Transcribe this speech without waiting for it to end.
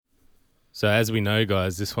So as we know,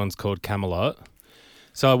 guys, this one's called Camelot.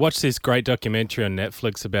 So I watched this great documentary on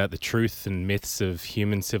Netflix about the truth and myths of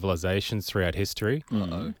human civilizations throughout history.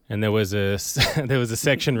 Uh-oh. And there was a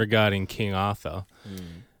section regarding King Arthur.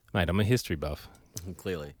 Mate, I'm a history buff.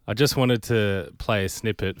 Clearly. I just wanted to play a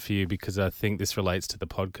snippet for you because I think this relates to the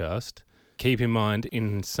podcast. Keep in mind,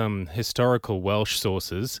 in some historical Welsh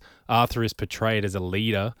sources, Arthur is portrayed as a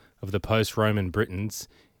leader of the post-Roman Britons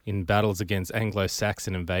in battles against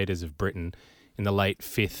Anglo-Saxon invaders of Britain in the late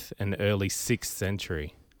 5th and early 6th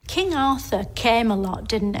century. King Arthur came a lot,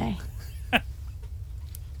 didn't he?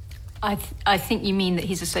 I think you mean that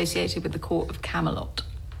he's associated with the court of Camelot.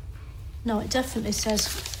 No, it definitely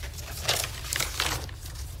says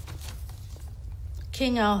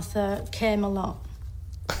King Arthur came a lot.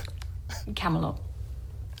 Camelot.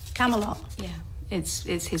 Camelot. Yeah, it's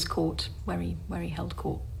his court where he held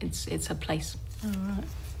court. It's a place. All right.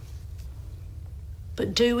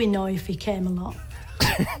 But do we know if he came a lot?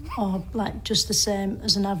 Or, like, just the same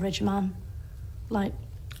as an average man? Like,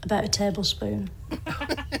 about a tablespoon?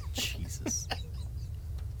 Jesus.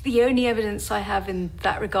 The only evidence I have in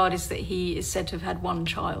that regard is that he is said to have had one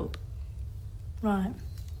child. Right.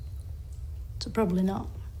 So probably not.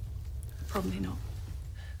 Probably not.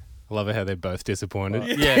 I love it how they're both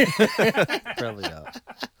disappointed. Yeah. Probably not.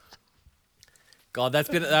 God, that's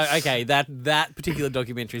been... okay, that particular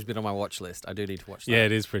documentary has been on my watch list. I do need to watch that. Yeah,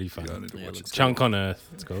 it is pretty fun. Chunk on Earth,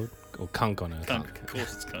 it's called. Or Kunk on Earth. Kunk. Of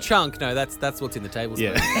course it's Kunk. Chunk, no, that's what's in the table.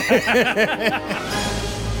 Yeah.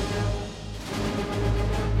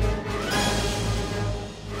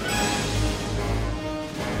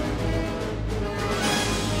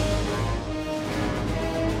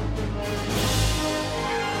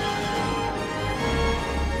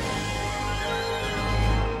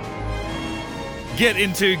 Get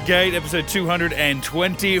into Gate, episode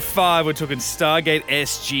 225. We're talking Stargate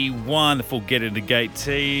SG-1. The full Get Into Gate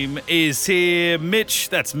team is here. Mitch,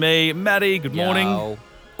 that's me. Maddie, good morning. Yo.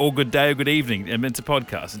 Or good day or good evening. And it's a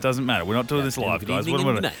podcast. It doesn't matter. We're not doing this live, good guys. evening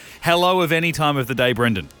and good night. Hello of any time of the day,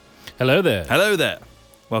 Brendan. Hello there. Hello there.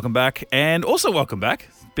 Welcome back. And also welcome back.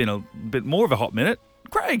 It's been a bit more of a hot minute.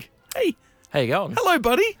 Craig, hey. How you going? Hello,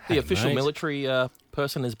 buddy. The official mate. military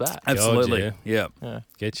person is back. Absolutely. Yeah.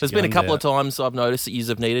 Get There's your been a guns couple out. of times I've noticed that you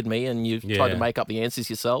have needed me and you've tried to Yeah. make up the answers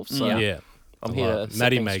yourself. So Yeah. I'm here to set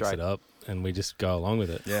Maddie things makes straight. it up and we just go along with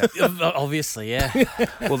it. Yeah. Obviously, yeah.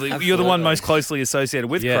 Well, you're the one most closely associated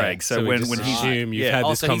with Yeah, Craig. So, we when just he's assume you've yeah. had Oh,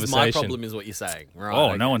 this so he's conversation. my problem is what you're saying. Right. Oh,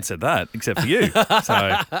 okay. no one said that except for you.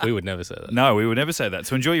 So, We would never say that. no, we would never say that.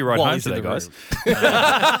 So enjoy your ride While home he's in today, the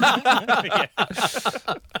guys.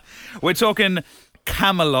 room. We're talking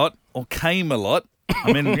Camelot or Camelot.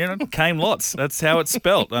 I mean, Camelots. That's how it's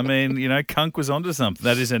spelt. I mean, Kunk was onto something.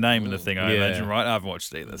 That is her name in the thing, I Yeah. imagine, right? I haven't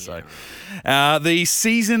watched it either. So, the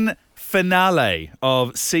season finale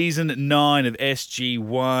of season 9 of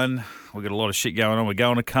SG-1. We've got a lot of shit going on. We're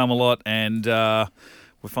going to Camelot and we're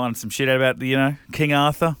finding some shit out about the, King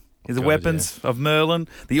Arthur, the God, weapons of Merlin,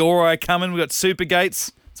 the Ori coming. We've got super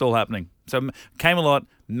gates. It's all happening. So Camelot,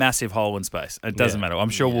 massive hole in space. It doesn't Yeah. matter. I'm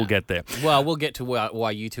sure we'll get there. Well, we'll get to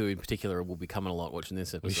why you two in particular will be coming a lot watching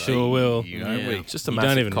this episode. We sure will. It's just a You massive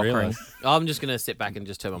don't even cock ring. realise. I'm just going to sit back and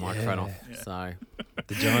just turn my microphone off. So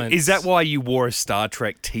The Giants. Is that why you wore a Star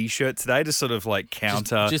Trek T-shirt today to sort of like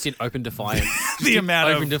counter just in open defiance. the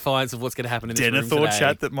amount open of defiance of what's going to happen in this room Denethor today.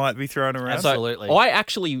 chat that might be thrown around? Absolutely. So I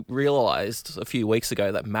actually realised a few weeks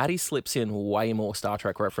ago that Maddie slips in way more Star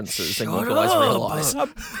Trek references than you guys realise.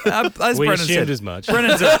 As We Brendan assumed said, as much.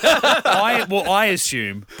 Brendan's I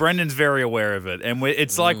assume Brendan's very aware of it, and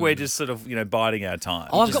it's like we're just sort of biding our time.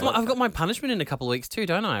 Oh, I've Just got my punishment in a couple of weeks too,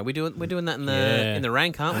 don't I? We're doing that in the Yeah. in the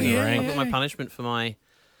rank, aren't we? yeah, I've got my punishment for my.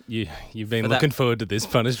 You've been For that- looking forward to this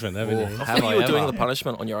punishment, haven't you? I Have thought I you were ever? doing the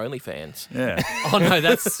punishment on your OnlyFans. yeah. Oh no,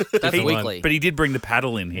 that's He- weekly. But he did bring the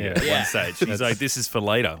paddle in here at Yeah. one stage. He's like, "This is for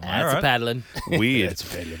later." That's All a right. paddling. Weird. That's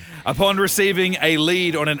brilliant. Upon receiving a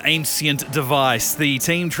lead on an ancient device, the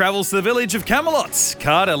team travels to the village of Camelot.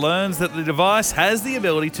 Carter learns that the device has the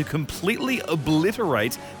ability to completely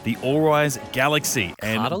obliterate the Ori's galaxy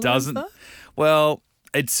and Carter learns doesn't. that? Well,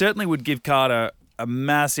 it certainly would give Carter a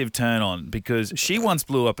massive turn on because she once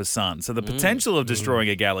blew up a sun. So the potential of destroying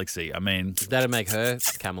a galaxy, I mean, That'd make her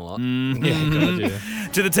Camelot. Yeah, God, yeah.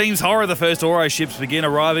 to the team's horror, the first Ori ships begin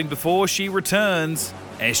arriving before she returns.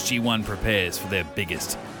 SG-1 prepares for their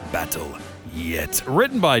biggest battle yet.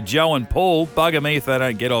 Written by Joe and Paul, bugger me if they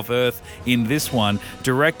don't get off Earth in this one.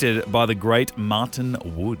 Directed by the great Martin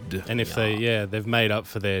Wood. And if they've made up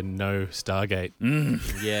for their no Stargate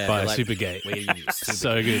Yeah, by like- Supergate. Super-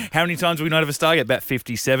 So good. How many times have we not have a Stargate? About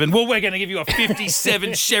 57. Well, we're going to give you a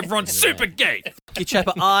 57 Chevron Supergate. Your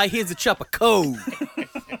chopper I, here's a chopper code.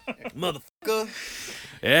 Motherfucker.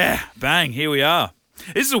 Yeah, bang, here we are.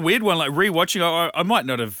 This is a weird one, like rewatching. I might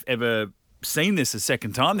not have ever seen this a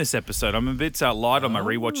second time this episode. I'm a bit light on my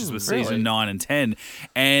rewatches with season 9 and 10.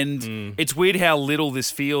 And it's weird how little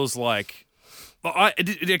this feels like.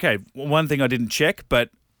 Okay, one thing I didn't check, but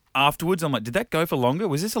afterwards I'm like, did that go for longer?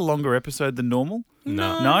 Was this a longer episode than normal?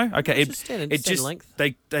 No? Okay. It just length.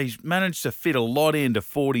 They managed to fit a lot into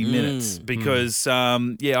 40 minutes because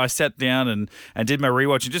I sat down and did my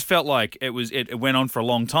rewatch and just felt like it went on for a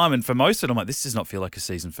long time, and for most of it I'm like, this does not feel like a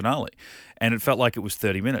season finale. And it felt like it was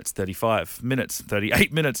 30 minutes, 35 minutes,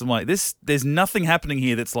 38 minutes. I'm like, there's nothing happening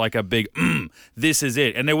here that's like a big this is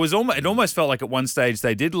it. And it almost felt like at one stage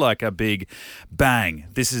they did like a big bang,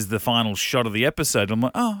 this is the final shot of the episode. I'm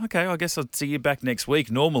like, oh, okay, I guess I'll see you back next week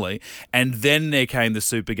normally. And then there came the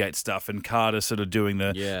Supergate stuff and Carter sort of doing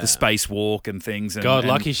the spacewalk and things. And, God,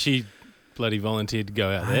 lucky she bloody volunteered to go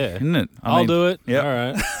out there. Isn't it? I'll do it. Yep. All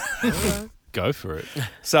right. Go for it.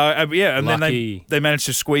 So, and Lucky. then they managed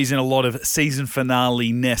to squeeze in a lot of season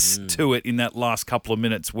finale-ness to it in that last couple of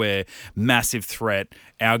minutes where massive threat,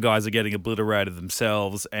 our guys are getting obliterated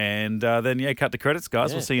themselves, and then, cut to credits,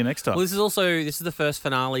 guys. We'll see you next time. Well, this is the first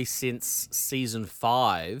finale since season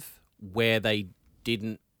 5 where they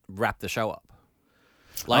didn't wrap the show up.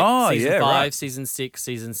 Like season 5, right. season 6,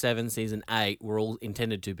 season 7, season 8 were all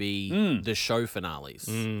intended to be the show finales,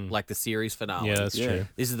 like the series finales. Yeah, that's true.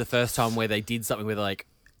 This is the first time where they did something where they're like,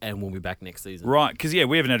 and we'll be back next season. Right, because,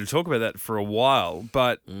 we haven't had to talk about that for a while,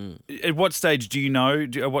 but at what stage do you know,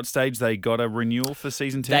 at what stage they got a renewal for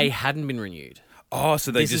season 10? They hadn't been renewed. Oh,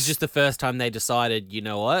 so This is just the first time they decided, you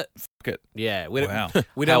know what? Fuck it. Yeah. We Wow.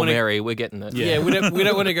 we Hail don't want to. Mary, we're getting it. Yeah, we don't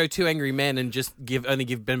want to go too Angry Men and just only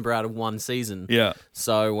give Ben Browder one season. Yeah.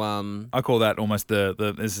 So I call that almost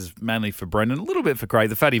this is mainly for Brendan, a little bit for Craig,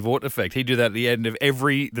 the Fatty Vaught effect. He'd do that at the end of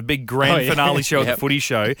the big grand finale show at the footy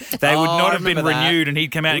show. They would not have been remember that. renewed, and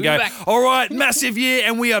he'd come out and We'll go, be back. all right, massive year,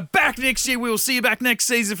 and we are back next year. We will see you back next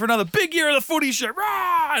season for another big year of the footy show.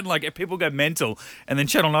 Rah! And like people go mental. And then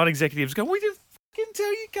Channel 9 executives go, we didn't fucking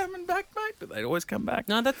tell you coming back, mate. But they'd always come back.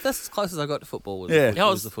 no, that's as close as I got to football. Yeah.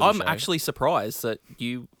 Was the footy I'm show. actually surprised that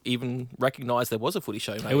you even recognised there was a footy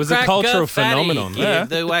show, mate. It was Crack a cultural a fatty, phenomenon. Give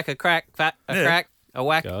the whack a crack, fat a crack, a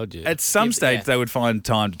whack. God, yeah. At some Yeah. stage, they would find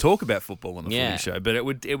time to talk about football on the Yeah. footy show,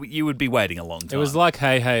 but you would be waiting a long time. It was like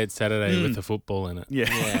Hey Hey It's Saturday with the football in it.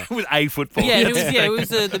 yeah, with a football. Yeah, it was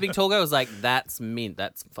the big tall guy was like, that's mint.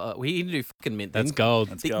 That's we need to do fucking mint. That's gold.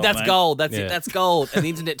 That's That's gold, gold. mate. That's Yeah. it. That's gold. And the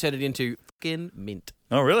internet turned it into fucking mint.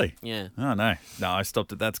 Oh, really? Yeah. Oh, no, I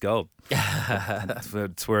stopped at that's gold.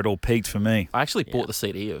 That's where it all peaked for me. I actually bought the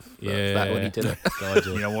CD of that when he did it. God,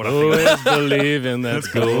 yeah. You know what I think? Always believing that's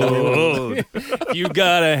gold. You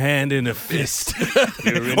got a hand in a fist.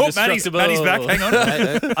 You're Oh, Maddie's indestructible. back. Hang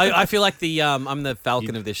on. I feel like I'm the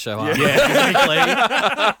Falcon of this show.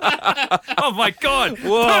 Yeah. Oh, my God.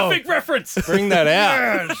 Whoa. Perfect reference. Bring that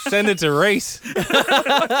out. Send it to Reese.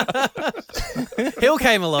 Hill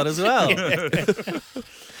came a lot as well.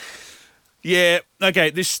 Yeah, okay,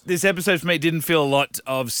 this episode for me didn't feel a lot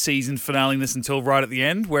of season finaliness until right at the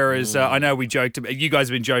end, whereas I know we joked about, you guys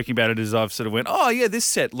have been joking about it as I've sort of went, oh yeah, this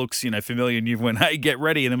set looks, familiar, and you've went, hey, get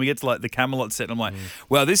ready, and then we get to like the Camelot set, and I'm like,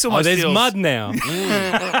 well, this almost There's feels... mud now.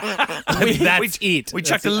 That's it. We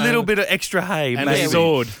chucked a little bit of extra hay. And maybe. a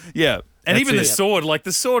sword. Yeah. And That's even the it. sword, like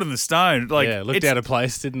the sword and the stone, like Looked it's- out of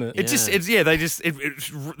place, didn't it?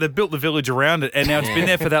 they built the village around it, and now it's been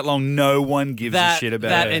there for that long. No one gives a shit about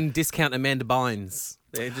that it. and discount Amanda Bynes.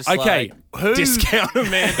 They're just Okay, like, who? Discount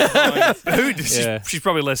Amanda. Who? Yeah. She's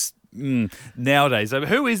probably less nowadays.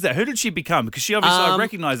 Who is that? Who did she become? Because she obviously I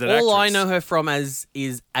recognise that. All I actress. know her from is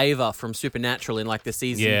Ava from Supernatural in like the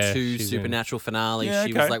season Yeah, 2 she's Supernatural finale. Yeah,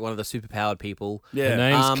 She okay. was like one of the superpowered people. Yeah. Her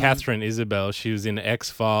name's Um, Catherine Isabel. She was in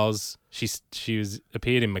X-Files. She was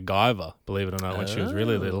appeared in MacGyver, believe it or not, when she was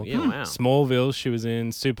really little. yeah, wow. Smallville, she was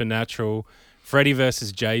in Supernatural. Freddy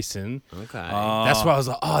versus Jason. Okay. That's why I was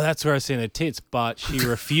like, oh, that's where I seen her tits. But she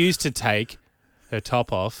refused to take her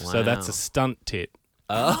top off, so that's a Wow. stunt tit.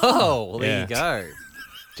 Oh, well, there Yeah. you go.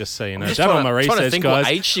 Just so you know. Just That on my trying to research, think guys.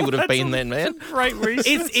 what age she would have been then, man. Great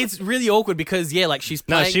reason. It's really awkward because like she's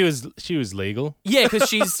No, playing. she was legal. Yeah, because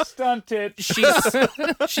she's Stunted.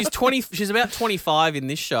 she's 20. She's about 25 in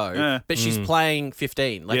this show, Yeah. but she's playing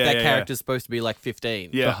 15. Like Yeah, that yeah, character's supposed to be like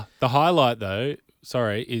 15. Yeah. The highlight, though,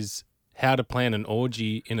 is how to plan an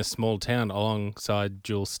orgy in a small town alongside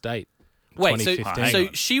Jewel State. Wait, so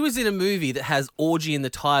 2015. she was in a movie that has orgy in the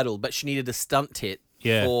title, but she needed a stunt tit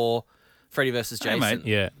Yeah. for Freddy versus Hey, Jason. mate.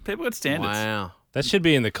 Yeah, People got standards. Wow. that should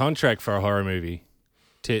be in the contract for a horror movie.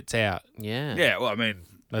 Tits out. Yeah. Yeah, well, I mean,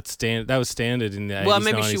 That was standard in the 80s, Well,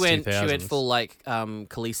 maybe 90s, she went 2000s. full like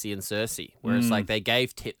Khaleesi and Cersei, where it's like they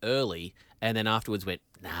gave tit early and then afterwards went,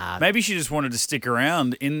 nah. Maybe she just wanted to stick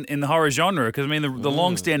around in the horror genre because I mean the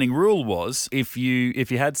long-standing rule was if you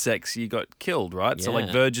had sex you got killed, right? So like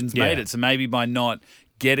Yeah. virgins made Yeah. it. So maybe by not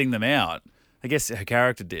getting them out, I guess her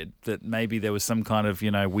character did, that maybe there was some kind of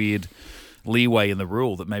weird leeway in the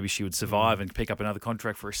rule that maybe she would survive and pick up another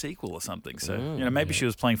contract for a sequel or something. So maybe she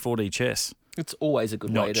was playing 4D chess. It's always a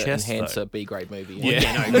good Not way to chess, enhance though. a B-grade movie.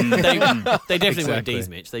 Yeah, no, they definitely weren't Exactly. D's,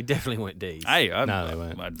 Mitch. They definitely weren't D's. Hey, No, they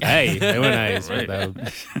weren't. Hey, they weren't A's. But they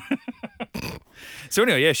were... So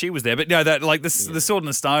anyway, yeah, she was there, but no, that like the Sword and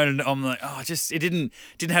the Stone, and I'm like, it didn't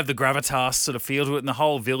have the gravitas sort of feel to it, and the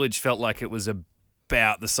whole village felt like it was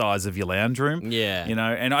about the size of your lounge room. Yeah.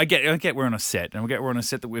 And I get we're on a set, and we're on a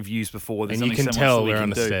set that we've used before. There's And you only can so much tell that we we're can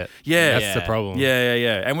on a do. set. Yeah, That's the problem.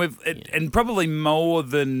 Yeah. And and probably more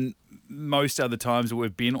than most other times that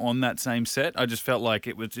we've been on that same set, I just felt like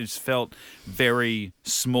it just felt very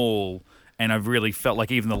small. And I've really felt like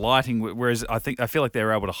even the lighting, whereas I feel like they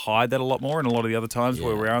were able to hide that a lot more in a lot of the other times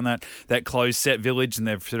where we're on that closed set village and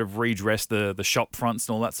they've sort of redressed the shop fronts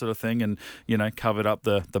and all that sort of thing and, covered up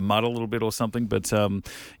the mud a little bit or something. But,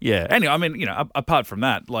 Anyway, I mean, apart from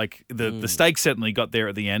that, like the stakes certainly got there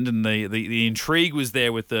at the end and the intrigue was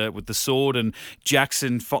there with the sword and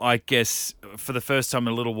Jackson, I guess, for the first time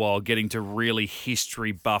in a little while, getting to really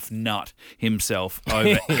history buff nut himself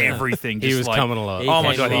over everything. He just was like, coming alive. Oh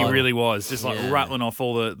my came God, he alive. really was. Just like Yeah. rattling off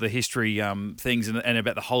all the history things and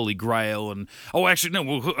about the Holy Grail and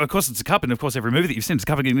of course it's a cup and of course every movie that you've seen it's a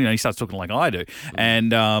cup again. He starts talking like I do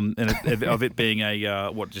and of it being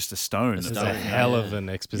just a stone. This is a hell of an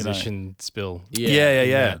exposition spill.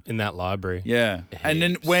 Yeah. In that library. Yeah, and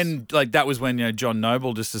then that was when John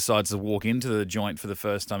Noble just decides to walk into the joint for the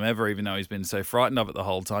first time ever, even though he's been so frightened of it the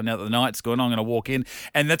whole time. Now that the night's gone, I'm going to walk in,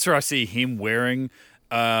 and that's where I see him wearing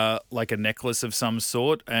like a necklace of some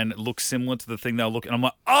sort, and it looks similar to the thing they'll look. And I'm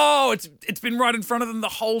like, oh, it's been right in front of them the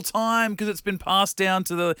whole time because it's been passed down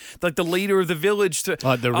to the leader of the village to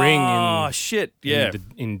Like the ring Oh in- shit, yeah.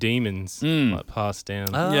 In Demons, like passed down.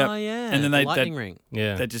 Oh, Yep. yeah. And then the they- lightning that- ring.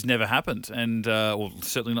 yeah. That just never happened, and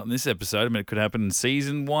certainly not in this episode. I mean, it could happen in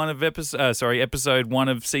season 1 of episode 1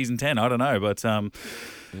 of season 10. I don't know, but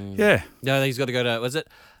yeah. No, he's got to go to, was it?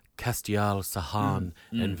 Castiel, Sahan,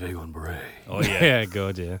 and Vagon Bray. Oh yeah. Yeah,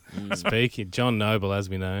 God, yeah. Speaking, John Noble, as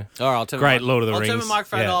we know. All right, I'll turn Great my, Lord of the I'll turn Rings. my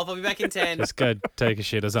microphone Yeah. off. I'll be back in 10. Just go take a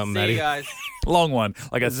shit or something, See Matty. you guys. Long one,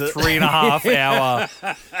 like a 3.5 hour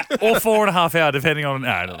or 4.5 hour, depending on.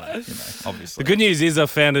 I don't know. Obviously. The good news is I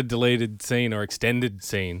found a deleted scene or extended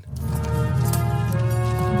scene.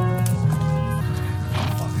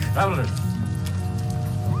 Travelers,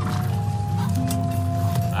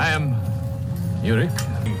 I am Yurik.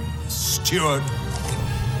 Steward.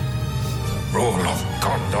 Rule of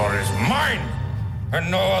Gondor is mine, and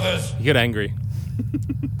no others. You got angry.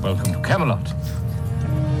 Welcome to Camelot.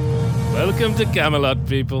 Welcome to Camelot,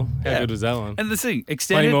 people. How good was that one? And the thing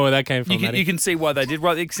extended. Plenty more where that came from, You can, Matty. you can see why they did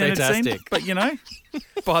write the extended scene, Fantastic. but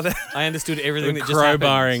by the I understood everything We're that just happened.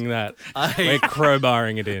 crowbarring that. We're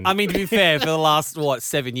crowbarring it in. I mean, to be fair, for the last,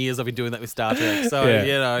 7 years I've been doing that with Star Trek. So,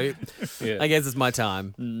 Yeah. Yeah. I guess it's my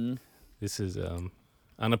time. This is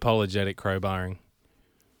unapologetic crowbarring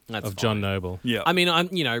That's of fine. John Noble. yeah. I mean, I'm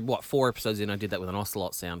 4 episodes in, I did that with an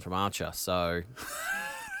ocelot sound from Archer. So,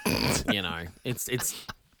 it's been owed. It's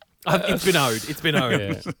been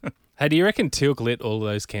owed. Yeah. Hey, do you reckon Teal'c lit all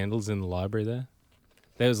those candles in the library there?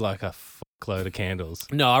 There was like a fuckload of candles.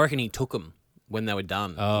 No, I reckon he took them when they were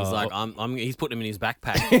done. Oh. He's like, he's putting them in his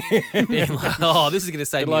backpack. Being like, oh, this is going to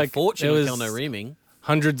save me a fortune there with was Kel No Reaming.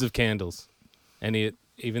 hundreds of candles. And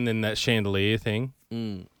even in that chandelier thing,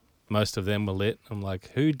 most of them were lit. I'm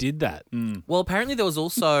like, who did that? Well, apparently there was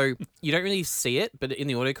also, you don't really see it, but in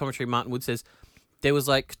the audio commentary, Martin Wood says there was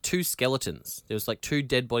like 2 skeletons. There was like 2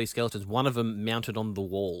 dead body skeletons, one of them mounted on the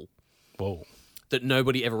wall. Whoa. That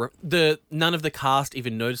nobody ever, none of the cast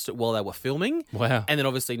even noticed it while they were filming. Wow. And then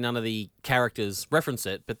obviously none of the characters reference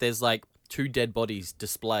it, but there's like 2 dead bodies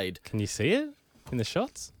displayed. Can you see it in the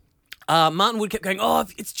shots? Martin Wood kept going, oh,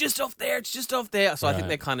 it's just off there, it's just off there. So I think Right.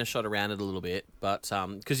 they kind of shot around it a little bit, but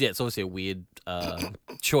because it's obviously a weird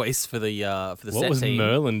choice for the What set was team,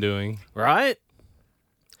 Merlin doing? right?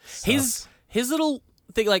 Sus. His little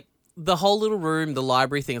thing, like the whole little room, the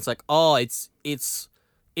library thing. It's like, oh, it's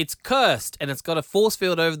cursed and it's got a force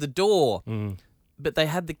field over the door, but they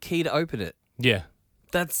had the key to open it. Yeah.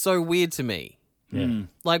 That's so weird to me. Yeah.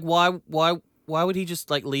 Like, why would he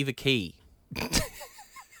just like leave a key?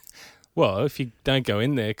 Well, if you don't go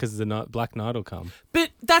in there because the Black Knight will come. But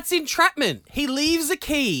that's entrapment. He leaves a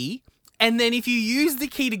key And then if you use the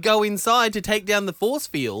key to go inside to take down the force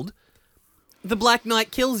field, the Black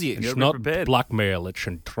Knight kills you. It's not blackmail, it's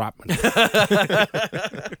entrapment.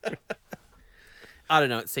 I don't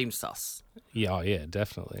know. It seems sus. Yeah,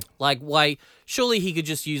 definitely. Like, why? Surely he could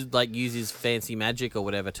just use his fancy magic or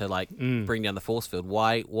whatever to bring down the force field.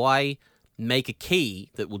 Why make a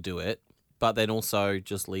key that will do it, but then also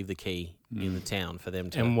just leave the key in the town for them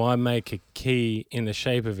to? And why make a key in the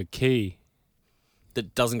shape of a key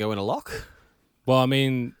that doesn't go in a lock? Well, I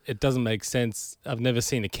mean, it doesn't make sense. I've never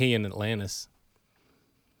seen a key in Atlantis.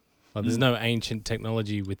 Like, there's no ancient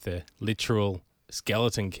technology with the literal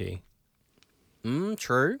skeleton key.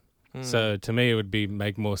 True. So to me, it would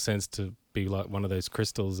make more sense to be like one of those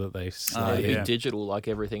crystals that they slide. Be digital like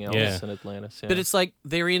everything else in Atlantis. Yeah. But it's like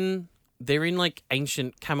they're in like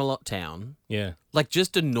ancient Camelot town. Yeah. Like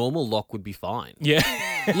just a normal lock would be fine. Yeah.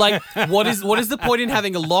 Like what is the point in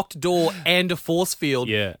having a locked door and a force field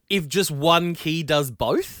if just one key does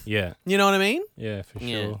both? Yeah. You know what I mean? Yeah, for sure.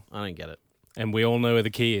 Yeah, I don't get it. And we all know where the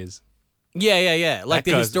key is. Yeah. Like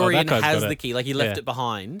the historian has the key. Like he left Yeah. it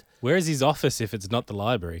behind. Where is his office if it's not the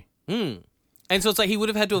library? And so it's like he would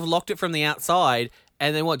have had to have locked it from the outside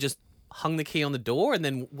and then just hung the key on the door and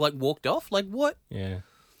then walked off? Like what? Yeah.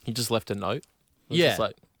 He just left a note. It was Yeah. just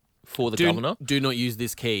like, for the governor. Do not use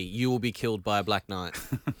this key. You will be killed by a Black Knight.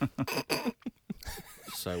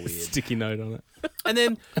 So weird. Sticky note on it. And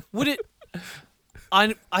then would it...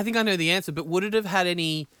 I think I know the answer, but would it have had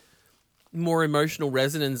any more emotional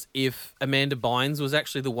resonance if Amanda Bynes was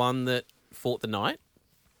actually the one that fought the knight?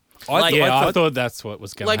 I thought that's what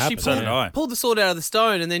was going to happen. She pulled the sword out of the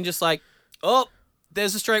stone and then just like, oh,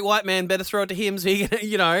 there's a straight white man, better throw it to him so he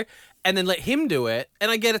can, and then let him do it.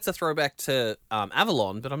 And I get it's a throwback to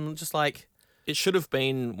Avalon, but I'm just like... It should have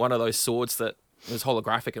been one of those swords that was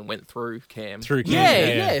holographic and went through Cam.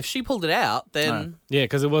 Yeah. If she pulled it out, then... Yeah,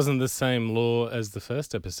 because it wasn't the same law as the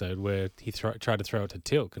first episode where he tried to throw it to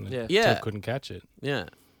Tilk and Tilk couldn't catch it. Yeah.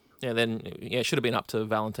 Yeah, then it should have been up to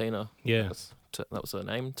Valentina. Yeah. That was her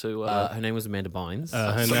name. Her name was Amanda Bynes.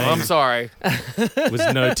 Her name I'm sorry.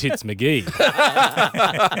 was No Tits McGee.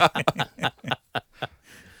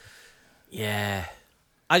 Yeah.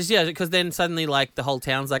 Because then suddenly, like, the whole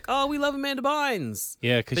town's like, oh, we love Amanda Bynes.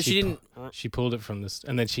 Yeah, because But she didn't... She pulled it from this,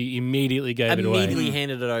 and then she immediately gave it away. Immediately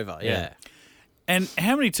handed it over, yeah. And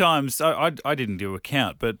how many times, I didn't do a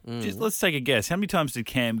count, but just let's take a guess. How many times did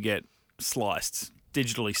Cam get sliced,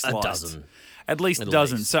 digitally sliced? A dozen. At least a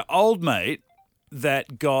dozen. So old mate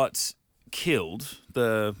that got killed,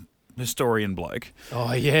 the historian bloke,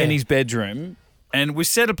 in his bedroom, and was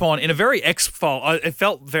set upon in a very X-Files. It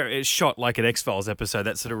felt very shot like an X-Files episode.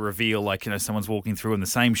 That sort of reveal, like someone's walking through in the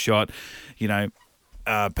same shot,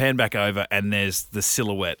 pan back over, and there's the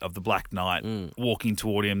silhouette of the Black Knight walking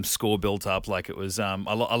toward him. Score built up like it was. I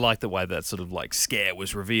like the way that sort of like scare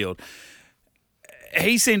was revealed.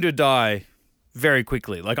 He seemed to die very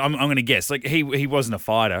quickly. Like I'm going to guess. Like he wasn't a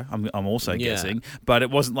fighter. I'm also guessing, but it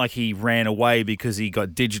wasn't like he ran away because he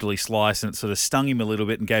got digitally sliced and it sort of stung him a little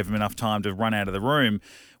bit and gave him enough time to run out of the room.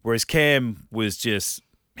 Whereas Cam was just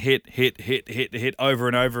hit over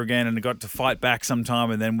and over again and got to fight back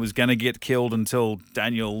sometime and then was going to get killed until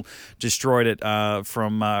Daniel destroyed it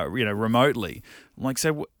from remotely. I'm like,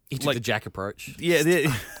 so. He took the Jack approach. Yeah,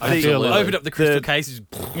 opened up the crystal cases.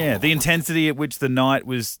 Yeah, the intensity at which the knight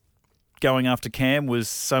was going after Cam was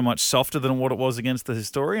so much softer than what it was against the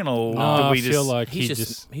historian, or did we feel like he's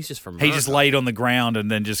just from America. He just laid on the ground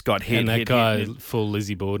and then just got hit. And that guy full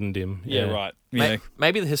Lizzie Borden'd him. Yeah, right. Yeah.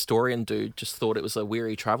 Maybe the historian dude just thought it was a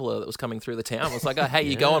weary traveller that was coming through the town. It was like, oh, hey,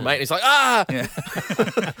 you going, mate? And he's like, ah!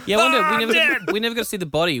 Yeah, I wonder, we never got to see the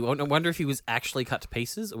body. I wonder if he was actually cut to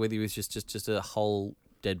pieces or whether he was just a whole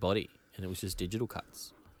dead body and it was just digital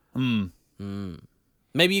cuts.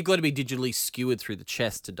 Maybe you've got to be digitally skewered through the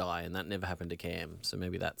chest to die, and that never happened to Cam. So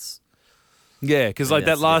maybe that's... Yeah, because like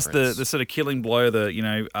that last, the sort of killing blow,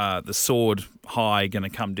 the sword high going to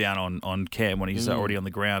come down on Cam when he's already on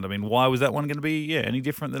the ground. I mean, why was that one going to be any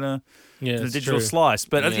different than a digital slice?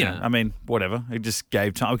 But I mean, whatever. It just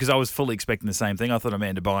gave time because I was fully expecting the same thing. I thought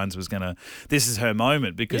Amanda Bynes was going to. This is her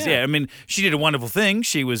moment because I mean, she did a wonderful thing.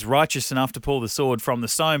 She was righteous enough to pull the sword from the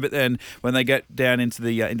stone. But then when they get down into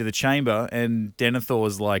the chamber and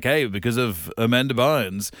Denethor's like, hey, because of Amanda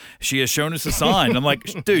Bynes, she has shown us a sign. I'm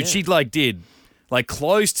like, dude, she did. Like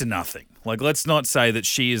close to nothing. Like let's not say that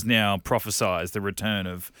she is now prophesized the return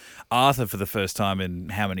of Arthur for the first time in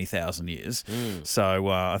how many thousand years. So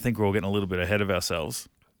I think we're all getting a little bit ahead of ourselves.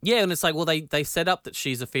 Yeah, and it's like, well, they set up that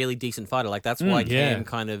she's a fairly decent fighter. Like that's why Cam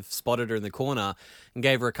kind of spotted her in the corner and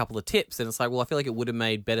gave her a couple of tips. And it's like, well, I feel like it would have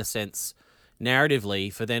made better sense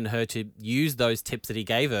narratively for then her to use those tips that he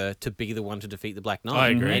gave her to be the one to defeat the Black Knight. I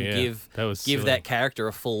agree, And yeah. give That was give silly. that character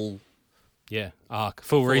a full arc.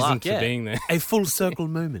 Full reason arc, for yeah. being there. A full circle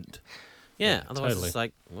moment. Yeah, otherwise totally. it's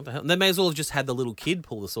like, what the hell? They may as well have just had the little kid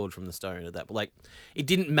pull the sword from the stone at that. But like, it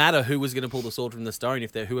didn't matter who was going to pull the sword from the stone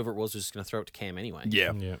if whoever it was just going to throw it to Cam anyway.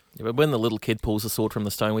 Yeah. Yeah. Yeah, but when the little kid pulls the sword from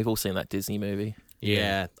the stone, we've all seen that Disney movie.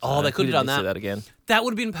 Yeah. So Oh, they could we have done didn't see that. that again. That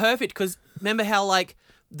would have been perfect because remember how like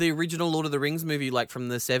the original Lord of the Rings movie, like from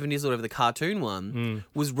the 70s or whatever, the cartoon one,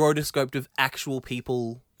 was rotoscoped of actual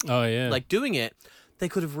people Oh, yeah. like doing it. They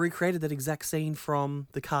could have recreated that exact scene from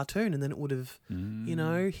the cartoon and then it would have,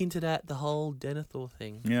 hinted at the whole Denethor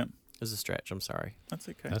thing. Yeah. It was a stretch, I'm sorry. That's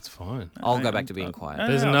okay. That's fine. I'll go back to being quiet.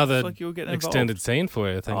 There's I another feel like you were getting extended scene for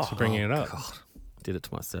you. Thanks for bringing it up. God. Did it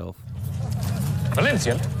to myself.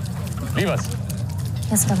 Valencia, leave us.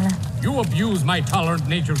 Yes, Governor. You abuse my tolerant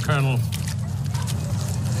nature, Colonel.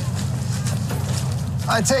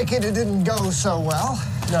 I take it didn't go so well.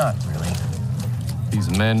 Not really. These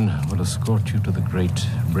men will escort you to the Great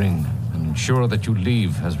Ring and ensure that you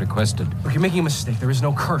leave as requested. Look, you're making a mistake. There is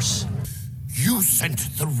no curse. You sent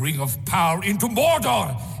the Ring of Power into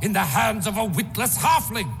Mordor in the hands of a witless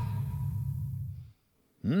halfling.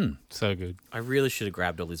 So good. I really should have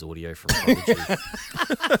grabbed all his audio from Prodigy.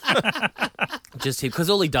 Just because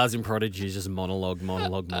all he does in Prodigy is just monologue.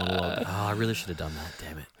 Oh, I really should have done that.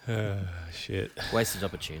 Damn it. Shit. Wasted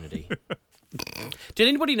opportunity. Did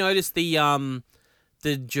anybody notice the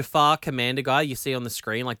Jafar commander guy you see on the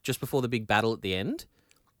screen, like just before the big battle at the end?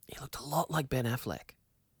 He looked a lot like Ben Affleck.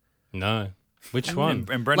 No. Which one?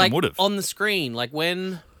 And Brendan Like would have. on the screen, like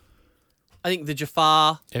when I think the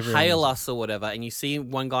Jafar Everyone hail was- us or whatever, and you see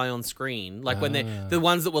one guy on screen, like when they're the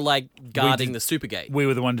ones that were like guarding the Supergate. We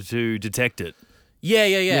were the one to detect it.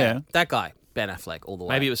 Yeah. That guy, Ben Affleck, all the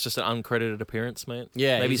way. Maybe it was just an uncredited appearance, mate.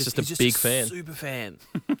 Yeah, Maybe he's just a big fan. Super fan.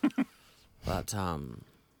 But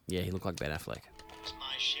yeah, he looked like Ben Affleck. It was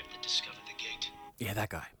my ship that discovered the gate. Yeah, that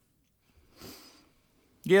guy.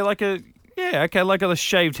 Yeah, like a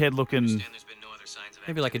shaved head looking. There's been no other signs of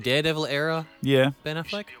Maybe like a Daredevil era Yeah. Ben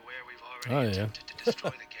Affleck. Be aware we've already Oh, yeah. attempted to destroy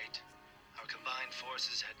the gate. Our combined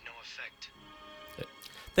forces had no effect.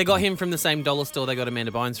 They got him from the same dollar store they got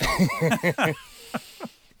Amanda Bynes from.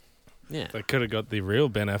 Yeah. They could have got the real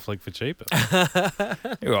Ben Affleck for cheaper.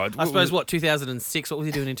 You're right. I suppose, 2006? What was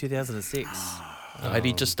he doing in 2006? Had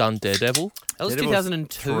he just done Daredevil? That was Daredevil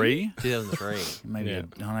 2002? 3? 2003. Maybe Yeah. I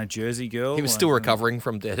don't know, Jersey Girl. He was still recovering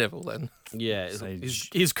from Daredevil then. Yeah, Say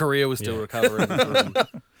his career was still Yeah. recovering. From,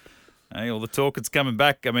 Hey, all the talk it's coming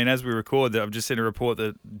back. I mean, as we record, I've just seen a report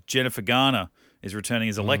that Jennifer Garner is returning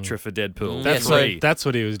as Elektra for Deadpool. That's Three. that's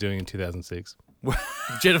what he was doing in 2006.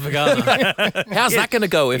 Jennifer Garner. How's that going to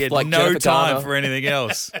go if He had like no Jennifer time Garner, for anything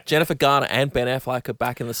else. Jennifer Garner and Ben Affleck are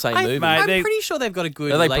back in the same movie? Mate, I'm they- pretty sure they've got a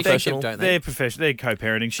good Are they relationship, professional? don't they? They're professional. They're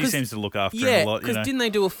co-parenting. She 'Cause- seems to look after him Yeah, a lot. because didn't they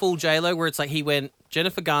do a full J-Lo where it's like he went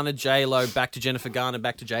Jennifer Garner, J-Lo, back to Jennifer Garner,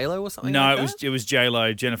 back to J-Lo or something No, like it was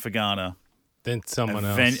J-Lo, Jennifer Garner, Then someone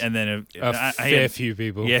else. and then a fair few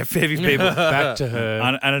people. Yeah, fair few people. Back to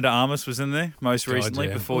her. Anna de Armas was in there most God, recently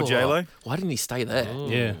yeah. before Oh, J-Lo. Why didn't he stay there?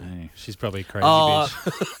 Yeah. Hey. She's probably a crazy Oh,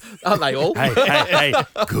 bitch. Aren't they all? Hey,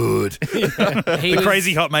 good. he The was-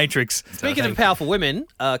 crazy hot matrix. Speaking of powerful women,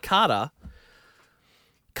 Carter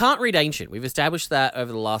can't read ancient. We've established that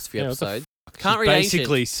over the last few Yeah, what the episodes. She's Can't read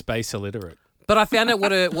basically ancient. space illiterate. But I found out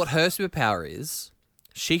what her superpower is.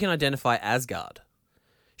 She can identify Asgard.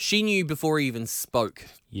 She knew before he even spoke.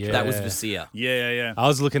 Yeah. That was Visir. Yeah. I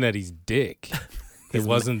was looking at his dick. It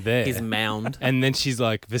wasn't there. His mound. And then she's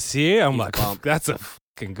like, Visir? I'm His like, bump. that's a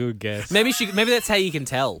fucking good guess. Maybe that's how you can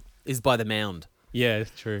tell, is by the mound. Yeah,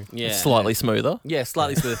 true. Yeah. Slightly smoother. Yeah,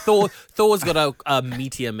 slightly smoother. Thor's got a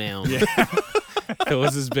meteor mound.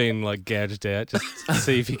 Yours has been like gouged out just to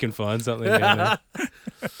see if you can find something down there.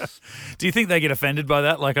 Do you think they get offended by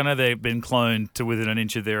that? Like, I know they've been cloned to within an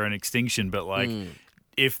inch of their own extinction, but like,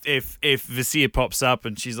 if Visir pops up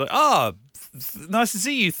and she's like, "Oh, nice to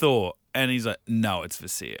see you, Thor," and he's like, "No, it's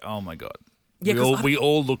Visir." Oh my god. Yeah, 'cause we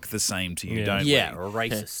all look the same to you, Yeah. don't Yeah, we?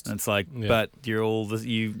 racist. And it's like, Yeah. but you're all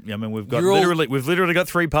you. I mean, we've got You're all- we've literally got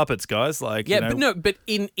 3 puppets, guys. Like, Yeah, you know, but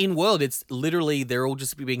in world, it's literally they're all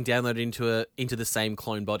just being downloaded into the same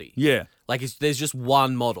clone body. yeah, Like there's just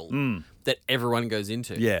one model that everyone goes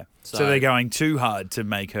into. yeah. So, So- they're going too hard to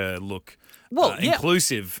make her look Well, yeah.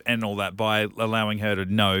 inclusive and all that by allowing her to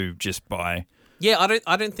know just by. Yeah,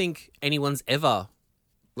 I don't think anyone's ever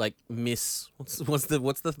like what's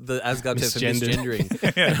the Asgard term for Misgendered.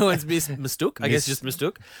 misgendering? No one's mistook. I guess just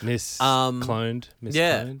mistook. Cloned.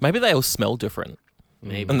 yeah. Miscloned. Maybe they all smell different.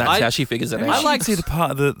 Maybe. And that's how she figures it out. I like see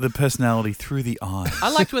the personality through the eyes. I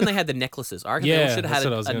liked when they had the necklaces. I reckon they all should have that's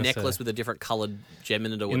what I had was a gonna necklace say. with a different coloured gem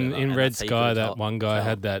in it or whatever. In and Red that's how you Sky, could that tell- one guy tell.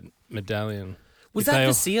 had that medallion. Was If that they-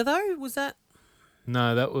 Visir though? Was that?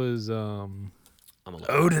 No, that was I'm a look.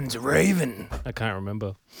 Odin's Raven. I can't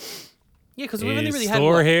remember. Yeah, because we only Is really had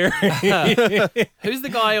Thor one. here? Who's the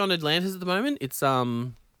guy on Atlantis at the moment? It's I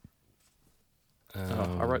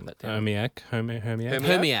wrote that down. Hermiad.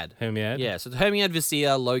 Hermiad. Yeah, so Hermiad,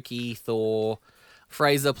 Visir, Loki, Thor,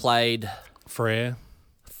 Fraser played. Freyr.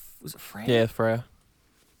 Was it Freya? Yeah, Freya.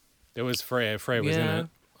 It was Freyr. Freyr was in Yeah. it.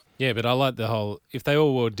 Yeah, but I like the whole. If they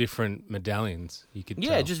all wore different medallions, you could.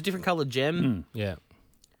 Yeah, tell. just a different coloured gem. Yeah.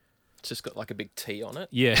 It's just got like a big T on it.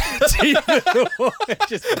 Yeah.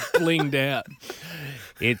 Just blinged out.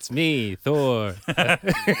 It's me, Thor.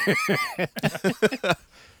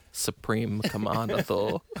 Supreme Commander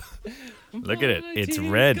Thor. Look at it. It's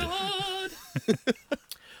red.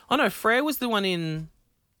 Oh no, Freya was the one in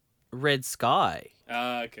Red Sky.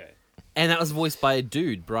 Okay. And that was voiced by a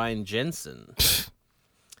dude, Brian Jensen.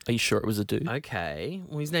 Are you sure it was a dude? Okay.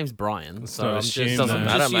 Well, his name's Brian, so not I'm assume, just, though. I'm Doesn't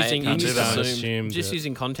just matter, using, mate. I'm You just, just assumed just it.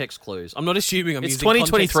 using context clues. I'm not assuming. I'm It's using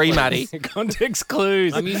 2023, context clues. Matty. Context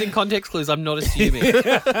clues. I'm using context clues. I'm not assuming.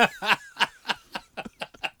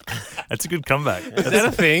 That's a good comeback. Is that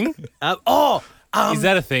a thing? Is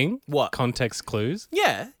that a thing? What? Context clues?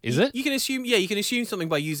 Yeah. Is it? You can assume. Yeah, you can assume something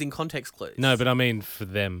by using context clues. No, but I mean for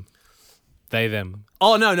them. They, them.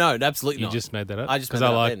 Oh no, absolutely You not. just made that up? I just Because made I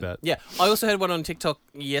that up like then. that. Yeah, I also heard one on TikTok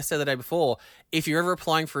yesterday, the day before. If you're ever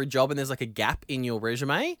applying for a job and there's like a gap in your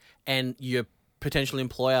resume, and your potential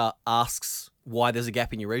employer asks why there's a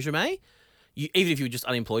gap in your resume, even if you were just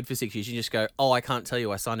unemployed for 6 years, you just go, "Oh, I can't tell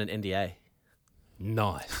you. I signed an NDA."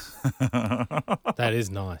 Nice. That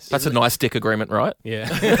is nice. That's a nice dick agreement, right? Yeah.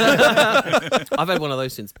 I've had one of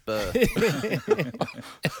those since birth.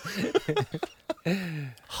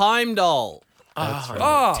 Heimdall.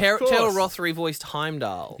 Terrell Rothery voiced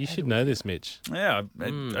Heimdall. You should know this, Mitch. Yeah,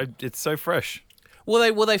 it's so fresh. Well,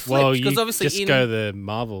 they flipped Well, because you obviously just go the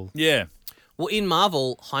Marvel. Yeah. Well, in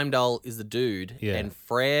Marvel, Heimdall is the dude, Yeah. and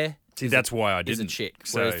Freyr See, that's why I is a didn't. chick.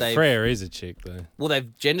 So, Whereas they, Freya is a chick, though. well,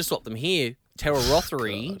 they've gender swapped them here. Terrell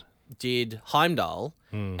Rothery did Heimdall,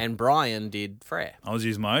 and Brian did Freyr. I was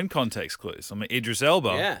using my own context clues. I mean, Idris Elba,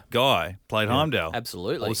 Yeah. Guy, played Heimdall.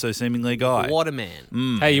 Absolutely. Also seemingly Guy. What a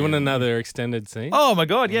man. Hey, you want another extended scene? Oh, my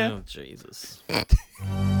God, yeah. Oh, Jesus.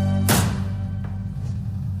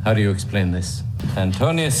 How do you explain this?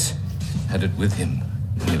 Antonius had it with him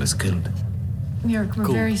when he was killed. We're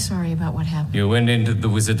very sorry about what happened. You went into the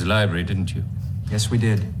wizard's library, didn't you? Yes, we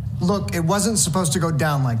did. Look, it wasn't supposed to go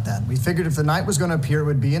down like that. We figured if the knight was going to appear, it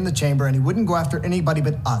would be in the chamber, and he wouldn't go after anybody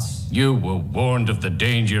but us. You were warned of the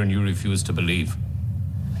danger and you refused to believe.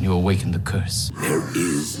 And you awakened the curse. There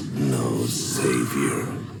is no savior,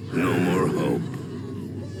 no more hope,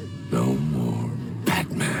 no more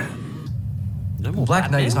Batman. No more Black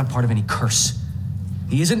Batman? Knight is not part of any curse.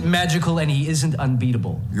 He isn't magical, and he isn't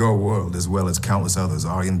unbeatable. Your world, as well as countless others,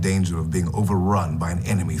 are in danger of being overrun by an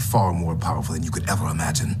enemy far more powerful than you could ever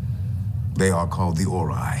imagine. They are called the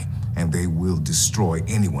Ori, and they will destroy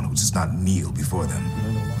anyone who does not kneel before them.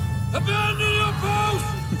 Abandon your post!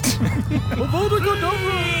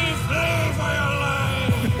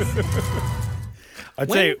 I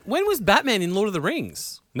tell you, When was Batman in Lord of the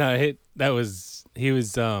Rings? No, he was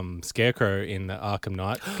Scarecrow in the Arkham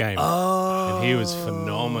Knight game. And he was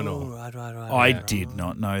phenomenal. Right. I did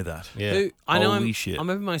not know that. Yeah. I know Holy shit. I'm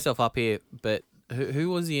moving myself up here, but who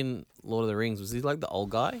was he in Lord of the Rings? Was he like the old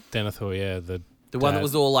guy? Denethor, yeah. The one that dad,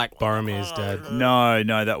 was all like... Boromir's dad. No,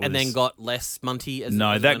 that was... And then got less munty as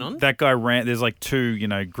No, it went on? that guy ran... There's like two,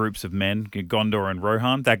 groups of men, Gondor and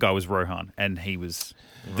Rohan. That guy was Rohan, and he was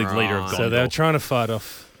the leader of Gondor. So they were trying to fight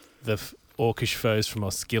off the orcish foes from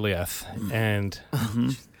Osgiliath. And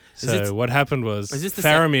so what happened was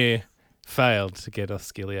Faramir failed to get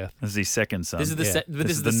Osgiliath. This is his second son. This is the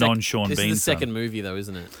this is the non-Sean Bean This is the son. second movie, though,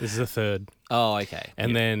 isn't it? This is the third. Oh, okay.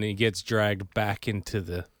 And then he gets dragged back into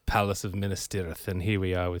the Palace of Minas Tirith, and here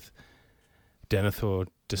we are with Denethor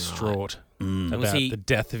distraught about the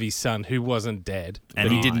death of his son, who wasn't dead.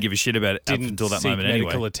 And he didn't give a shit about it up Didn't until that seek moment medical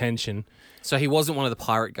anyway. attention. So he wasn't one of the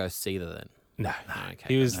pirate ghosts either, then? No.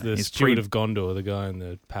 Okay. He was the He's steward of Gondor, the guy in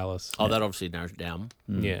the palace. Oh, that obviously narrows it down.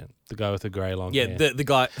 Yeah, the guy with the grey long Yeah, hair. the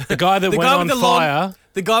guy... The guy that went on fire.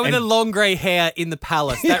 The guy with the long grey hair in the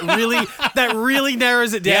palace. That really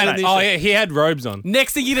narrows it down. Yeah, he had robes on.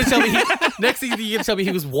 Next thing you're gonna tell me,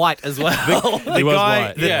 he was white as well. The was guy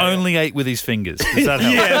white, that only ate with his fingers. Does that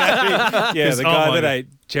help? Yeah, the Oh guy my that God. ate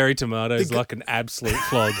cherry tomatoes like an absolute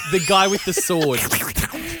flog. The guy with the sword.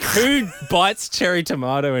 Who bites cherry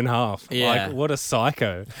tomato in half? Yeah. Like, what a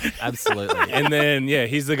psycho. Absolutely. And then,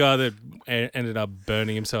 he's the guy that ended up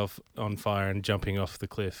burning himself on fire and jumping off the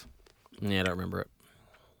cliff. Yeah, I don't remember it.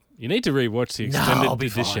 You need to rewatch the extended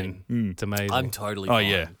edition. It's amazing. I'm totally Oh, fine.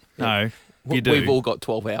 yeah. No, you do. We've all got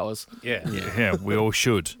 12 hours. Yeah. Yeah, we all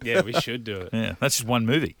should. Yeah, we should do it. Yeah, that's just one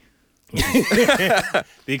movie. The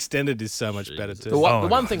extended is so much better too. The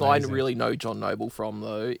one thing I really know John Noble from,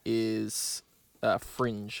 though, is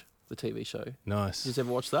Fringe, the TV show. Nice. Did you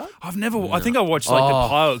ever watch that? I've never. I think I watched like the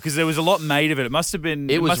pilot because there was a lot made of it. It must have been.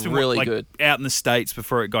 It was must have been, really like, good out in the States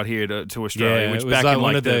before it got here to Australia. Yeah, which it was back like in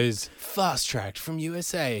one like of those fast tracked from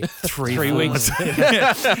USA. 3 weeks.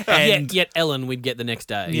 And yet Ellen we'd get the next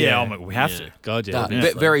day. yeah, we have to. God,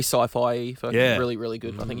 yeah. Very sci-fi. Yeah. Really, really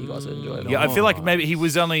good. I think you guys would enjoy it. Yeah, I feel like maybe he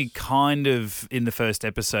was only kind of in the first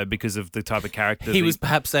episode because of the type of character. He was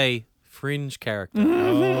perhaps a fringe character.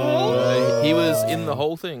 He was in the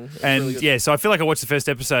whole thing. And really good. so I feel like I watched the first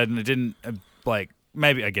episode and it didn't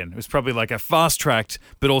maybe again it was probably like a fast tracked,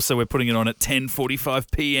 but also we're putting it on at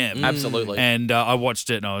 10:45 p.m. Absolutely. And I watched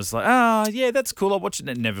it and I was like, yeah, that's cool. I watched it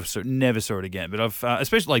and never saw it again. But I've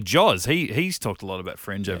especially like Jaws. He's talked a lot about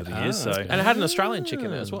Fringe over the years. So And it had an Australian chick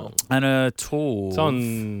in it as well. and a tour. It's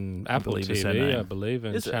on Apple believe it's her TV, name. I believe,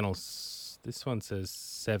 and Is it? channels. This one says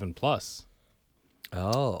 7+.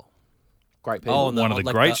 Oh. Great people. Oh, and one of the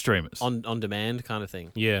like great streamers. on demand kind of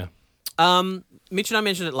thing. Yeah. Mitch and I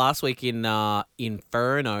mentioned it last week in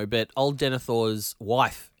Inferno, but old Denethor's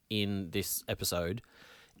wife in this episode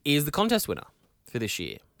is the contest winner for this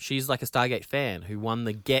year. She's like a Stargate fan who won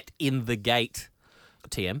the Get in the Gate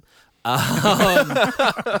TM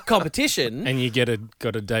competition. And you got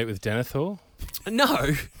a date with Denethor?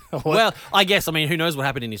 No. Well, I guess, who knows what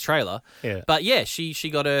happened in his trailer. Yeah. But yeah, she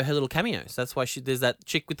got her little cameo. So that's why there's that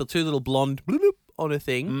chick with the two little blonde bloop, bloop on her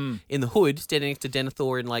thing in the hood standing next to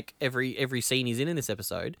Denethor in like every scene he's in this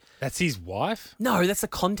episode. That's his wife? No, that's a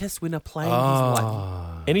contest winner playing his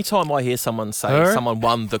wife. Anytime I hear someone say someone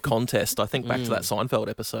won the contest, I think back to that Seinfeld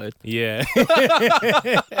episode. Yeah.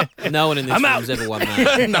 No one in this room's ever won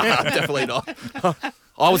that. No, definitely not.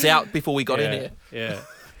 I was out before we got in here. Yeah.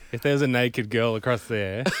 If there's a naked girl across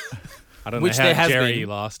there, I don't Which know there how has Jerry been.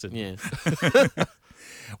 lasted. Yeah.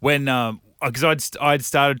 When because I'd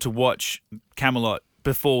started to watch Camelot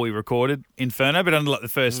before we recorded Inferno, but only like the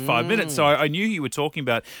first 5 minutes. So I knew you were talking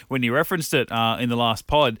about when you referenced it in the last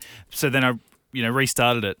pod. So then I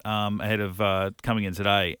restarted it ahead of coming in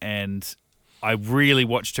today, and I really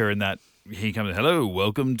watched her in that. He comes, hello,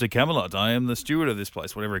 welcome to Camelot. I am the steward of this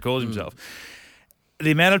place, whatever he calls himself. The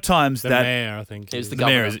amount of times The that mayor, I think. It was the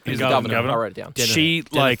mayor governor. is It was the the governor. governor. I wrote it down. she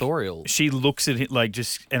Denethorial. she looks at him like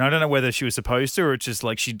just, and I don't know whether she was supposed to or it's just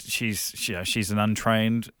like she's an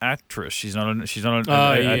untrained actress. She's not an extra.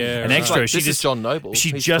 Like, She this is John Noble. She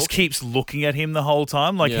He's just talking. keeps looking at him the whole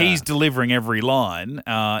time. Like he's delivering every line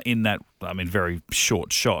in that, very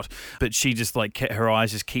short shot. But she just her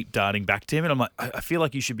eyes just keep darting back to him. And I'm like, I feel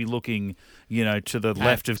like you should be looking, to the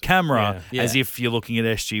left of camera as if you're looking at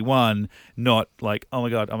SG-1, not like, oh my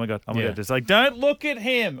God. It's like, don't look at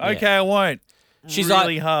him. Okay, I won't. She's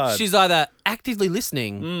really hard. She's either actively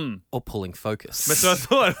listening or pulling focus. That's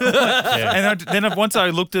what I thought. And then once I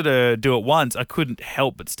looked at her do it once, I couldn't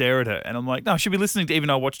help but stare at her. And I'm like, no, I should be listening to, even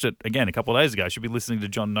though I watched it again a couple of days ago, I should be listening to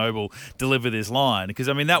John Noble deliver this line. Because,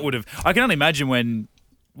 that would have, I can only imagine when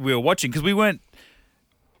we were watching, because we weren't,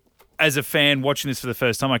 as a fan watching this for the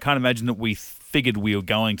first time, I can't imagine that we figured we were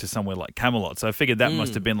going to somewhere like Camelot. So I figured that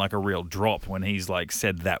must have been like a real drop when he's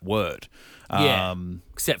said that word. Yeah.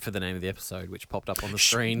 Except for the name of the episode, which popped up on the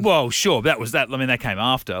screen. Well, sure, that was that. That came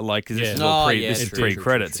after, because this is all this is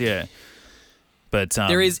pre-credits, yeah. But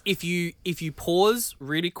there is, if you pause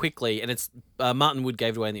really quickly, and it's Martin Wood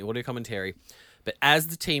gave it away in the audio commentary, but as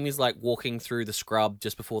the team is walking through the scrub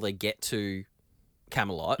just before they get to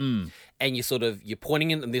Camelot, and you're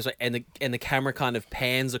pointing in, and there's and the camera kind of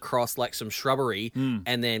pans across some shrubbery,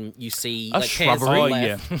 and then you see a shrubbery,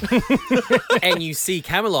 left, and you see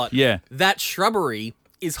Camelot. Yeah, that shrubbery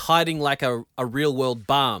is hiding a real world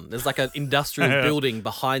barn. There's an industrial building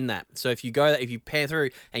behind that. So if you pan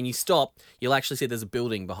through and you stop, you'll actually see there's a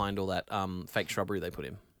building behind all that fake shrubbery they put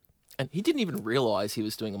in. And he didn't even realise he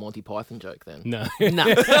was doing a Monty Python joke then. No.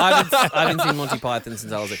 I haven't seen Monty Python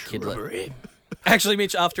since I was a kidlet. Actually,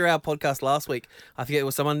 Mitch, after our podcast last week, I forget, it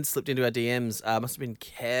was someone slipped into our DMs, must have been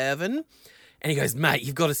Kevin, and he goes, mate,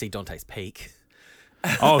 you've got to see Dante's Peak.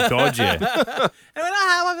 Oh, God, yeah.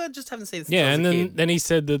 I went, I just haven't seen this. Yeah, and since I was a kid. then he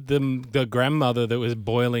said that the grandmother that was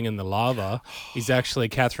boiling in the lava is actually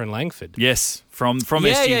Catherine Langford. Yes, from Yeah,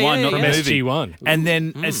 SG-1, yeah, not yeah. the movie. SG-1. And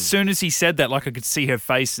then as soon as he said that, like I could see her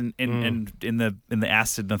face in the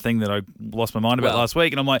acid, the thing that I lost my mind about last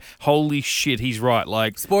week, and I'm like, holy shit, he's right.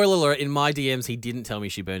 Like, spoiler alert, in my DMs, he didn't tell me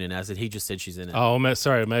she burned in acid. He just said she's in it. Oh,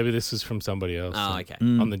 sorry, maybe this was from somebody else. Oh, okay.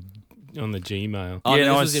 On the Gmail. Oh, Yeah,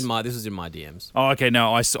 no, no, this was in my DMs. oh, okay,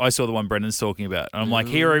 no, I saw the one Brendan's talking about. And I'm like,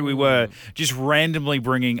 here we were just randomly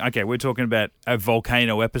bringing, okay, we're talking about a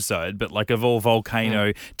volcano episode, but like of all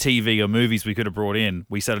volcano TV or movies we could have brought in,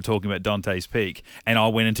 we started talking about Dante's Peak. And I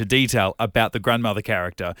went into detail about the grandmother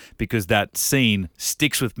character because that scene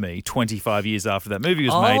sticks with me 25 years after that movie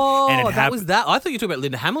was made. And it that was that. I thought you were talking about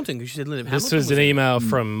Linda Hamilton because you said Linda Hamilton. This was an email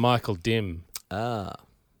from Michael Dim. Ah.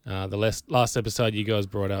 The last episode you guys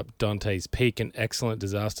brought up Dante's Peak, an excellent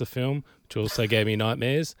disaster film, which also gave me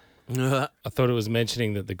nightmares. I thought it was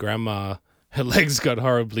mentioning that the grandma, her legs got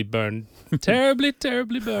horribly burned. Terribly,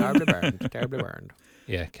 terribly burned. Terribly burned.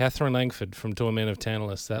 Yeah, Catherine Langford from Torment of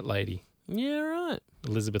Tantalus, that lady. Yeah, right.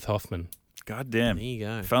 Elizabeth Hoffman. God damn. There you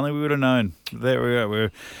go. If only we would have known. There we are. We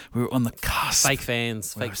were on the cusp. Fake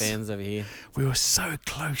fans over here. We were so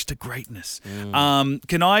close to greatness.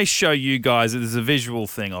 Can I show you guys, there's a visual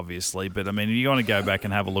thing, obviously, but I mean, you want to go back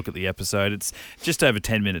and have a look at the episode. It's just over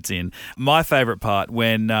 10 minutes in. My favourite part,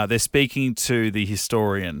 when they're speaking to the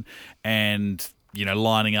historian and, you know,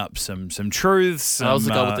 lining up some truths. That was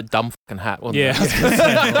the guy with the dumb fucking hat, wasn't Yeah.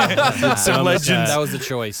 it? Some legends That was the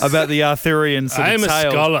choice. about the Arthurian sort of I'm a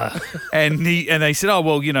tale. scholar. And they said, oh,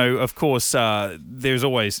 well, you know, of course, there's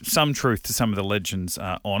always some truth to some of the legends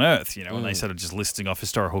on Earth, you know, and they started just listing off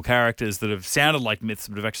historical characters that have sounded like myths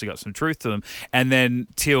but have actually got some truth to them. And then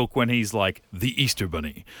Teal'c, when he's like, the Easter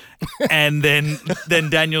Bunny. And then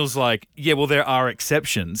Daniel's like, yeah, well, there are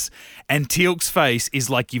exceptions. And Teal'c's face is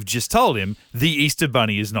like you've just told him, the Easter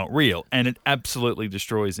Bunny is not real. And it absolutely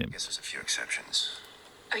destroys him. Guess there's a few exceptions.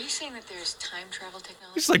 Are you saying that there's time travel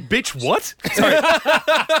technology? He's like, bitch, what?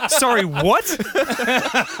 Sorry, what?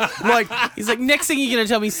 He's like, next thing you're going to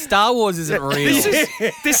tell me Star Wars isn't real.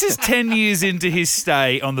 This is 10 years into his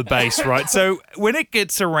stay on the base, right? So when it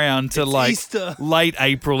gets around to like Easter. late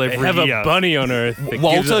April every They have year, a bunny on Earth. that gives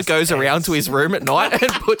Walter us goes eggs. around to his room at night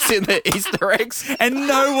and puts in the Easter eggs. and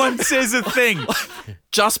no one says a thing.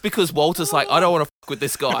 Just because Walter's like, I don't want to fuck with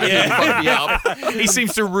this guy. Fuck me up. He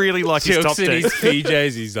seems to really like his top Tilk's in deck. his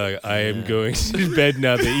PJs. He's like, I am going to bed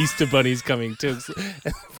now. The Easter Bunny's coming. Tilk's.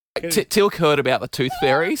 Teal'c heard about the tooth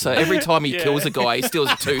fairy, so every time he kills a guy, he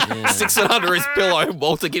steals a tooth, sticks it under his pillow.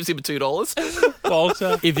 Walter gives him $2.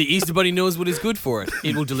 Walter. If the Easter Bunny knows what is good for it,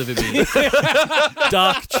 it will deliver me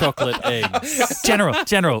dark chocolate eggs. General,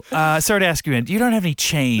 sorry to ask you, you don't have any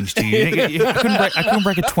change, do you? I couldn't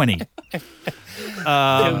break a 20.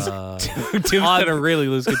 Tim's gonna really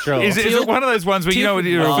lose control. Is it one of those ones where you know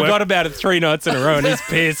you're I at work? forgot about it 3 nights in a row and he's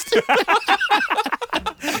pissed.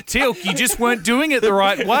 Teal'c, you just weren't doing it the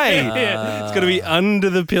right way. It's gonna be under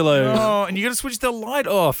the pillow. Oh, and you got to switch the light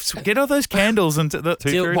off. Get all those candles and the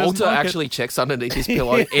tooth fairy doesn't Walter like it. actually checks underneath his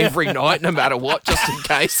pillow every night, no matter what, just in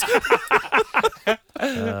case.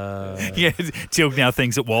 Yeah, Teal'c now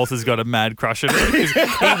thinks that Walter's got a mad crush on him.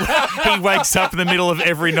 He wakes up in the middle of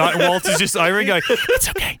every night and Walter's just over and going, it's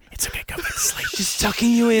okay, go back to sleep. Just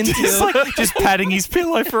tucking you in. Just patting his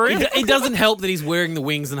pillow for him. It doesn't help that he's wearing the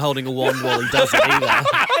wings and holding a wand while he does it either.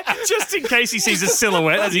 Just in case he sees a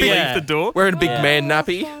silhouette as he leaves the door. Wearing a big man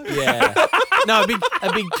nappy. Yeah. No,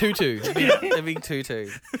 a big tutu. A big tutu.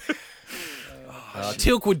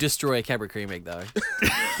 Teal'c would destroy a Cadbury cream egg, though.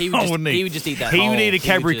 He would he? would just eat that He whole. would eat a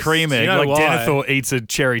Cadbury cream egg like Denethor eats a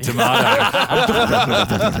cherry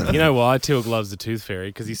tomato. You know why Teal'c loves the Tooth Fairy?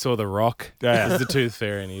 Because he saw The Rock as the Tooth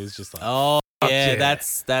Fairy and he was just like, oh, yeah,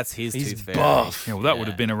 that's his he's tooth fairy. buff. Yeah, well, that would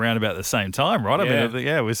have been around about the same time, right? Yeah. I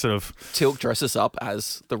mean, we're sort of... Teal'c dresses up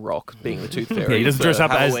as the Rock, being the tooth fairy. Yeah, he doesn't for dress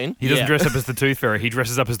up as Halloween. he doesn't dress up as the Tooth Fairy. He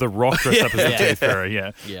dresses up as the Rock dressed up as the Tooth Fairy.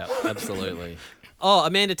 Yeah. Yeah, absolutely. Oh,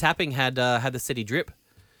 Amanda Tapping had the city drip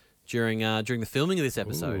during the filming of this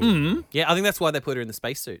episode. Mm-hmm. Yeah, I think that's why they put her in the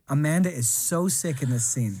spacesuit. Amanda is so sick in this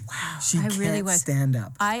scene. Wow, she I can't really was. stand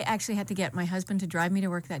up. I actually had to get my husband to drive me to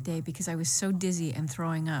work that day because I was so dizzy and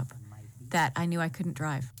throwing up that I knew I couldn't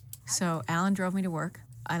drive. So Alan drove me to work,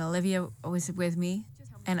 and Olivia was with me,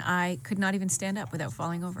 and I could not even stand up without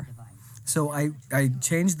falling over. So I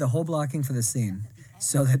changed the whole blocking for the scene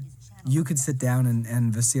so that you could sit down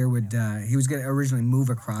and Vasir would, he was going to originally move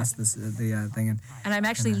across the thing. And I'm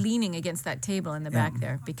actually leaning against that table in the back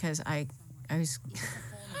there because I was...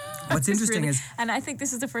 What's interesting is... And I think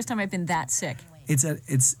this is the first time I've been that sick.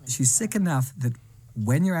 She's sick enough that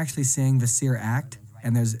when you're actually seeing Vasir act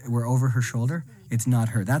and we're over her shoulder, it's not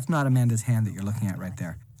her. That's not Amanda's hand that you're looking at right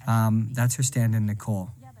there. That's her stand-in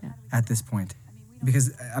Nicole at this point.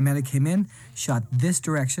 Because Amanda came in, shot this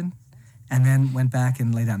direction, and then went back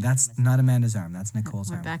and lay down. That's not Amanda's arm. That's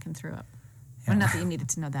Nicole's arm. Went back and threw up. Yeah. Well, not that you needed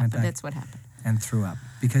to know that, but that's what happened. And threw up.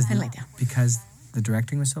 Because And lay down. Because the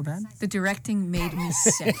directing was so bad? The directing made me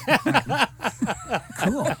sick.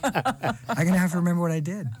 Cool. I'm going to have to remember what I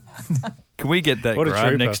did. Can we get that What a grab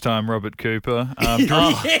trooper. next time, Robert Cooper?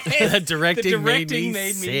 The directing made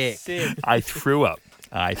me sick. I threw up.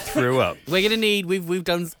 We're gonna need. We've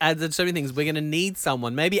done added so many things. We're gonna need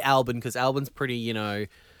someone, maybe Albin, because Albin's pretty,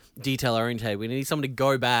 detail oriented. We need someone to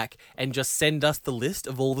go back and just send us the list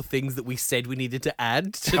of all the things that we said we needed to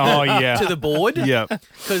add to to the board. Yeah.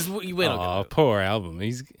 Because we're not. Oh, poor Album.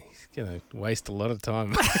 He's going to waste a lot of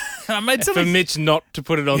time Mate, for Mitch not to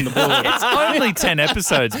put it on the board. It's only 10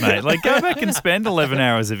 episodes, mate. Like, go back and spend 11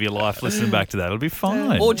 hours of your life listening back to that. It'll be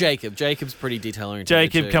fine. Or Jacob. Jacob's pretty detail oriented.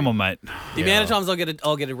 Jacob, come on, mate. The amount of times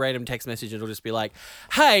I'll get a random text message and it'll just be like,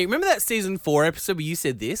 "Hey, remember that season 4 episode where you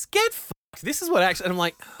said this? Get fucked. This is what actually." And I'm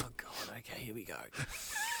like, "Oh god, okay, here we go."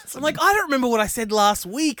 So I'm like, I don't remember what I said last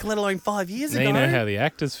week, let alone 5 years Now ago. you know how the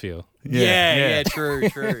actors feel. Yeah, true.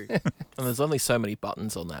 And there's only so many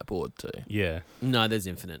buttons on that board too. Yeah. No, there's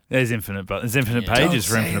infinite. There's infinite buttons. There's infinite pages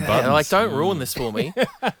for infinite buttons. Like, don't ruin this for me.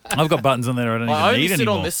 I've got buttons on there I don't I even only need sit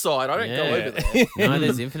anymore. on this side. I don't go over there. No,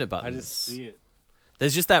 there's infinite buttons. I just see it.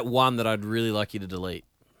 There's just that one that I'd really like you to delete.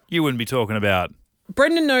 You wouldn't be talking about...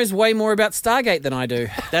 Brendan knows way more about Stargate than I do.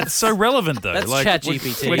 That's so relevant, though. That's like,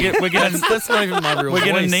 ChatGPT. We're gonna, That's not even my real voice.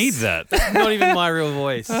 We're going to need that. That's not even my real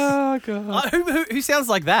voice. Oh, God. Who sounds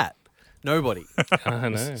like that? Nobody. I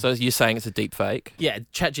know. So you're saying it's a deep fake? Yeah,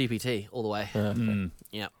 ChatGPT all the way.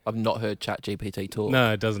 Yeah. I've not heard ChatGPT talk.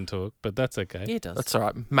 No, it doesn't talk, but that's okay. Yeah, it does. That's all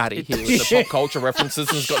right. Matty here with the pop culture references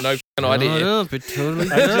and has got no idea. No, but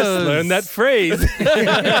totally I just learned that phrase.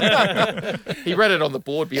 He read it on the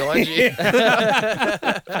board behind you.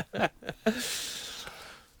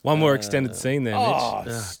 One more extended scene there, Mitch. Oh,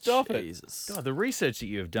 stop Jesus. it. God, the research that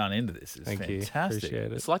you have done into this is Thank you. fantastic.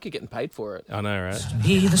 Appreciate it. It's like you're getting paid for it. I know, right?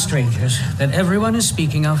 He, the strangers that everyone is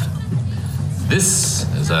speaking of.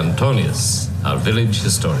 This is Antonius, our village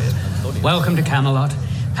historian. Welcome to Camelot,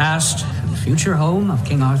 past and future home of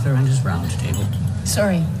King Arthur and his round table.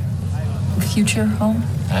 Sorry, future home?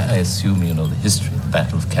 I assume you know the history of the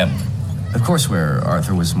Battle of Camelot. Of course, where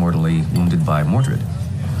Arthur was mortally wounded by Mordred.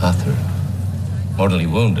 Arthur, mortally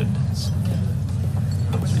wounded. It's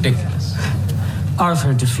ridiculous.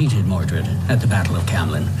 Arthur defeated Mordred at the Battle of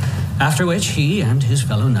Camlin, after which he and his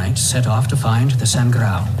fellow knights set off to find the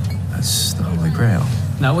Sangreal. That's the Holy Grail.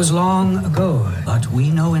 That was long ago, but we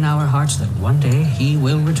know in our hearts that one day he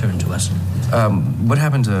will return to us. What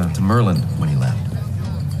happened to Merlin when he left?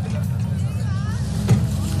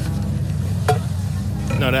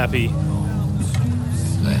 Not happy.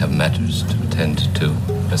 I have matters to attend to.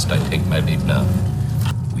 Best I take my leave now.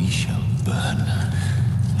 We shall burn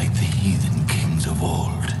like the heathen kings of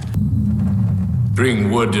old.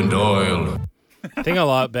 Bring wood and oil. The thing I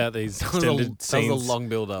like about these That was extended a scenes long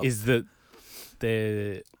build-up. is that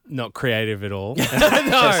they're not creative at all. No.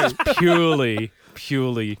 Just purely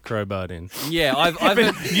crowbarred in. Yeah, I've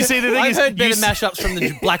heard, You see, the thing I've is, heard better you mashups from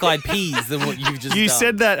the Black Eyed Peas than what you've just You done.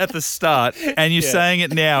 said that at the start, and you're saying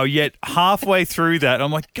it now, yet halfway through that,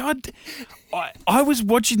 I'm like, God, I was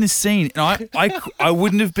watching this scene, and I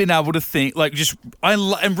wouldn't have been able to think, like,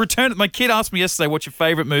 and Return, my kid asked me yesterday, what's your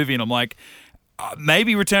favourite movie? And I'm like,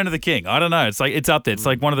 maybe Return of the King. I don't know. It's like, it's up there. It's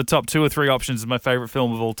like one of the top 2 or 3 options of my favourite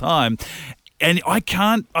film of all time. And I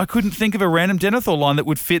couldn't think of a random Denethor line that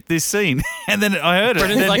would fit this scene. And then I heard it.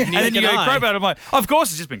 Brendan's like, and then you neither go, can I. Crowbar. I'm like, of course,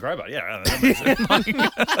 it's just been Crowbar. Yeah.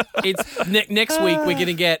 It's next week we're going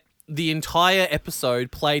to get the entire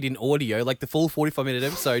episode played in audio, like the full 45-minute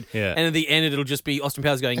episode. Yeah. And at the end, it'll just be Austin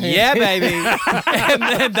Powers going, yeah, baby. And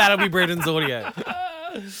then that'll be Brendan's audio.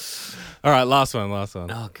 All right, last one.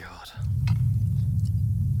 Oh, God.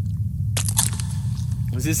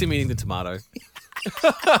 Was this him eating the tomato?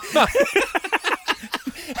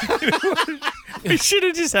 We should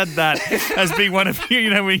have just had that as being one of you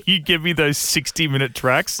know, when you give me those 60-minute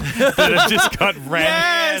tracks that have just got random.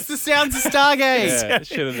 Yes, the sounds of Stargate. Yeah,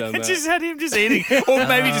 should have done that. Just had him just eating, or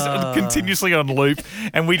maybe just continuously on loop,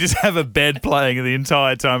 and we just have a bed playing the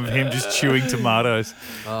entire time of him just chewing tomatoes.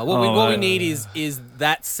 What we need is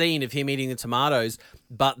that scene of him eating the tomatoes,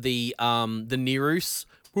 but the Nerus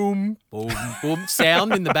boom, boom, boom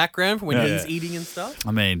sound in the background from when he's eating and stuff.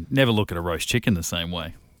 I mean, never look at a roast chicken the same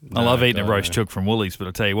way. I love eating a roast chook from Woolies, but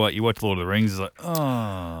I tell you what, you watch Lord of the Rings, it's like,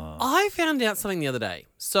 oh. I found out something the other day.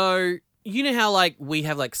 So You know how like we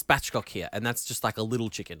have like spatchcock here, and that's just like a little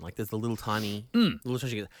chicken. Like there's the little tiny little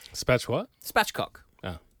chicken. Spatch what? Spatchcock.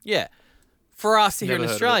 Oh. Yeah. For us here Never in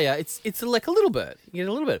heard of Australia, it's like a little bird. You get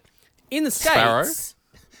a little bit. In the Sparrow? States,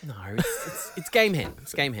 no, it's game hen.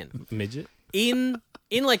 It's game hen. Midget? In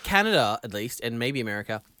like Canada at least, and maybe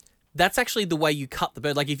America, that's actually the way you cut the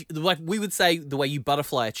bird. Like like we would say the way you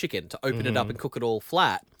butterfly a chicken to open it up and cook it all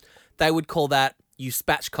flat. They would call that you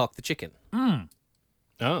spatchcock the chicken.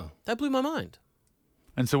 Oh. That blew my mind.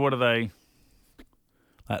 And so what are they?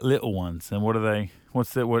 Like little ones. And what are they?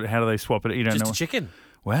 How do they swap it? You don't Just know. a chicken.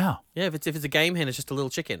 Wow. Yeah, if it's a game hen, it's just a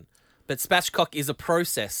little chicken. But spatchcock is a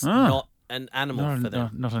process, not an animal for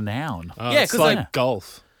them. Not a noun. Oh, Yeah, it's 'cause like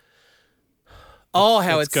golf. Oh,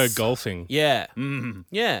 how Let's it's go golfing. Yeah,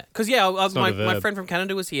 yeah. Because my not a verb. friend from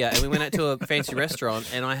Canada was here, and we went out to a fancy restaurant,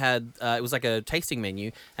 and I had it was like a tasting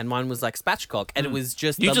menu, and mine was like spatchcock, and it was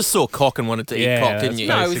just You just saw cock and wanted to eat cock, didn't you?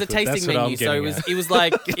 No, it was a basically- that's tasting what I'm menu, so getting it was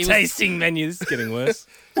like it was, Tasting menu. This is getting worse.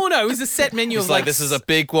 well, no, it was a set menu It's of like this is a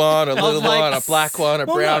big one, a little like one, a black one, a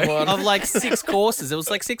well, brown no, one. of like 6 courses. It was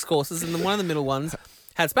like 6 courses, and then one of the middle ones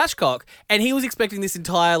had spatchcock, and he was expecting this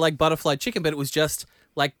entire like butterfly chicken, but it was just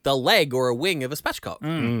like the leg or a wing of a spatchcock.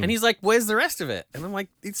 And he's like, "Where's the rest of it?" And I'm like,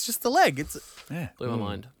 "It's just the leg." Blew my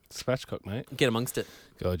mind. Spatchcock, mate. Get amongst it.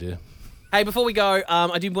 God, yeah. Hey, before we go,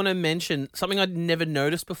 I did want to mention something I'd never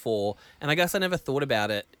noticed before, and I guess I never thought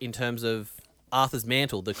about it in terms of Arthur's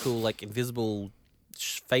mantle, the cool like invisible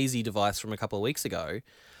phasey device from a couple of weeks ago.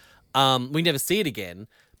 We never see it again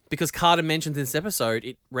because Carter mentioned in this episode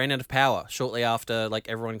it ran out of power shortly after like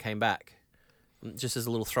everyone came back. Just as a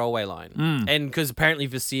little throwaway line. And because apparently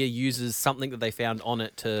Vasir uses something that they found on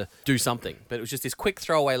it to do something. But it was just this quick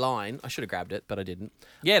throwaway line. I should have grabbed it, but I didn't.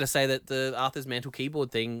 Yeah, to say that the Arthur's Mantle keyboard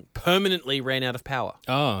thing permanently ran out of power.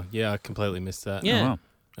 Oh, yeah, I completely missed that. Yeah. Oh, wow.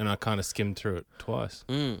 And I kind of skimmed through it twice.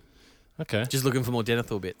 Okay. Just looking for more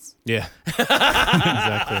Denethor bits. Yeah.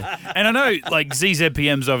 Exactly. And I know, like,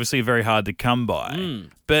 ZZPM's obviously very hard to come by,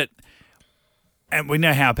 but and we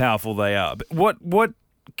know how powerful they are. But what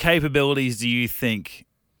capabilities do you think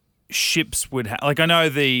ships would have? Like, I know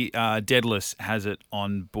the Daedalus has it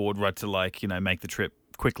on board, right, to like make the trip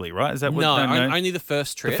quickly, right? Is that what? No, only the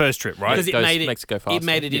first trip. The first trip, right? Because it made it Mexico faster. It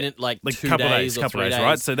made it in like 2 couple days or 3 days,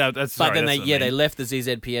 right? So that's but then that's what I mean. they left the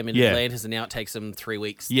ZZPM in Atlantis, and now it takes them 3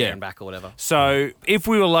 weeks there and back or whatever. So if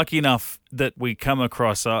we were lucky enough that we come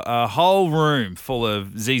across a whole room full of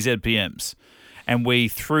ZZPMs, and we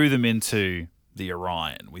threw them into the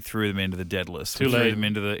Orion, we threw them into the Daedalus, we threw them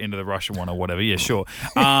into the Russian one or whatever. Yeah, sure.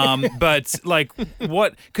 But like,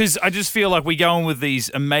 what? Because I just feel like we go in with these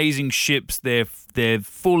amazing ships. They're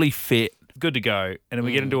fully fit, good to go, and then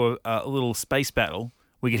we get into a little space battle.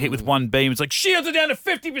 We get hit with one beam. It's like, shields are down to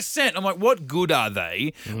 50%. I'm like, what good are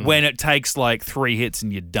they when it takes like 3 hits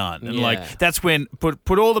and you're done? And like, that's when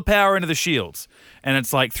put all the power into the shields. And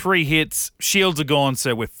it's like 3 hits, shields are gone,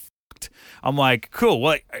 so we're fucked. I'm like, cool.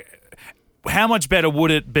 Well, how much better would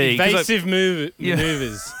it be? Evasive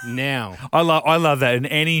maneuvers now. I love that in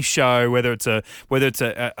any show, whether it's a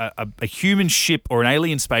human ship or an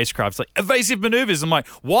alien spacecraft. It's like evasive maneuvers. I'm like,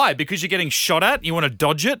 why? Because you're getting shot at. You want to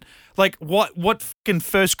dodge it. Like, what fucking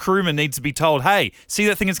first crewman needs to be told? Hey, see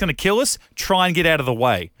that thing that's going to kill us? Try and get out of the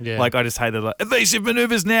way. Yeah. Like, I just hate that. Like, evasive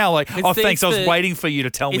maneuvers now. Like, thanks. I was waiting for you to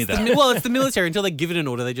tell me that. It's the military. Until they give it an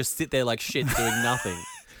order, they just sit there like shit doing nothing.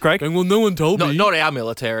 Craig? Going, well, no one told me. Not our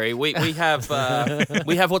military. We have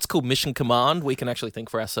we have what's called mission command. We can actually think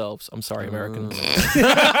for ourselves. I'm sorry, Americans.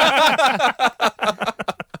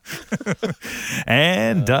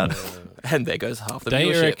 And done. And there goes half the Don't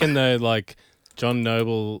you viewership. reckon though, like John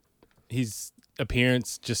Noble, his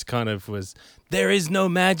appearance just kind of was, there is no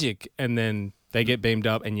magic, and then they get beamed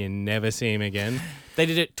up and you never see him again? They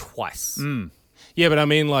did it twice. Yeah, but I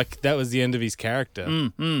mean, like, that was the end of his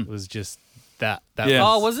character. It was just that. Yeah.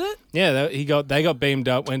 Oh, was it? Yeah, they got beamed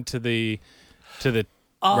up, went to the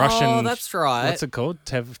Oh, Russian. that's right. What's it called?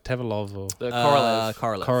 Tevelov or The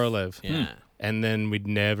Korolev. Korolev. Yeah. And then we'd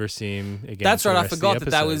never see him again. That's for right. the I rest of forgot the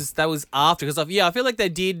that episode. was after, because I feel like they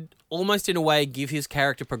did almost in a way give his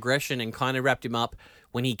character progression and kind of wrapped him up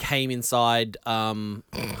when he came inside Amanda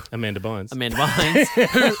Bynes. Amanda Bynes.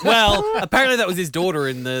 who, well, apparently that was his daughter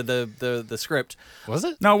in the script. Was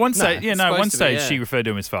it? No, one stage. it's One supposed to be, stage yeah. she referred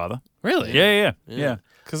to him as father. Really? Yeah.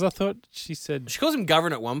 Because I thought she said. She calls him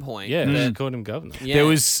governor at one point. Yeah, but- she called him governor. Yeah. There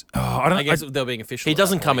was. I guess they were being official. He at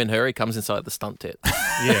doesn't that come point. in her. He comes inside the stunt tit.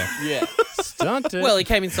 Yeah. Yeah. Stunted. Well, he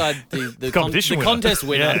came inside the competition winner. contest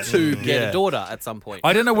winner Yeah. to get Yeah. a daughter at some point.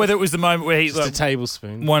 I don't know whether it was the moment where he. Just a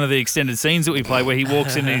tablespoon. One of the extended scenes that we play where he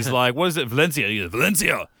walks in and he's like, what is it, Valencia? He goes,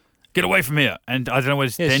 Valencia. get away from here. And I don't know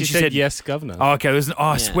what then she said, yes, Governor. Oh, okay.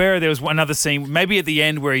 I swear there was another scene, maybe at the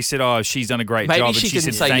end where he said, oh, she's done a great job. Maybe and she didn't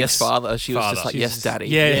said, say thanks, yes, Father. She was just like, yes, Daddy.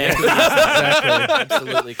 Yeah. Exactly.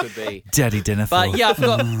 Absolutely could be. Daddy dinner. But yeah,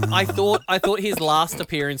 I thought his last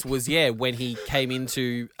appearance was when he came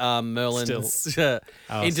into Merlin's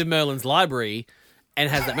into Merlin's library and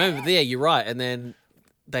has that moment. But yeah, you're right. And then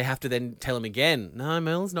they have to then tell him again, no,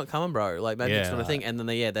 Merlin's not coming, bro. Like, magic's not a thing. And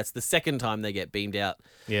then that's the second time they get beamed out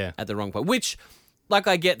at the wrong point. Which, like,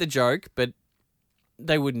 I get the joke, but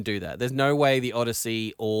they wouldn't do that. There's no way the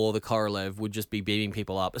Odyssey or the Korolev would just be beaming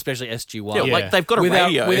people up, especially SG-1. Yeah, like, they've got a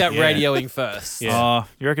radio. Without radioing first. Yeah.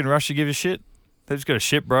 You reckon Russia give a shit? They've just got a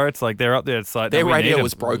ship, bro. It's like they're up there. It's like their radio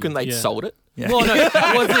was broken. They sold it. Yeah. Well, no,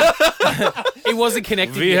 it wasn't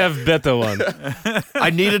connected. We have better one. I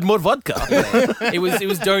needed more vodka. It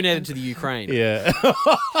was donated to the Ukraine. Yeah.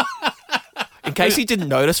 In case you didn't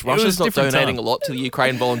notice, Russia's not donating time. a lot to the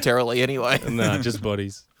Ukraine voluntarily anyway. No, just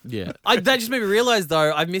bodies. Yeah. That just made me realise,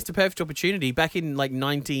 though, I missed a perfect opportunity. Back in,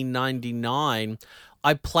 1999,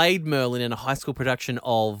 I played Merlin in a high school production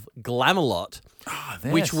of Camelot,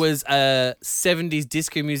 which was a 70s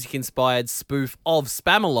disco music-inspired spoof of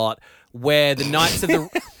Spamalot, where the Knights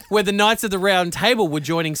of the Round Table were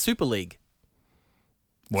joining Super League.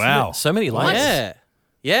 Wow. So many layers. Yeah.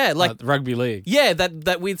 Yeah, like rugby league. Yeah,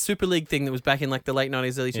 that weird Super League thing that was back in the late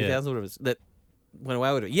 90s, early 2000s, whatever it was, that went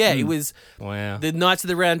away with it. Yeah, it was. Wow. The Knights of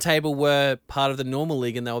the Round Table were part of the normal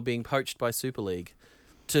league, and they were being poached by Super League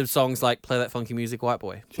to songs like "Play That Funky Music, White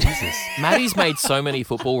Boy." Jesus, Maddie's made so many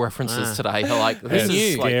football references today. Like, this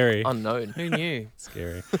is scary. Unknown. Who knew?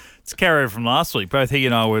 Scary. It's carry from last week. Both he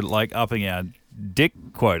and I were upping our dick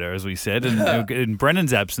quota, as we said, and in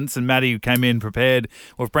Brennan's absence, and Maddie came in prepared.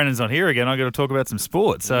 Well, if Brennan's not here again, I got to talk about some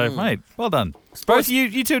sport. So, mate, well done. Both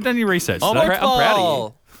you two have done your research. I'm proud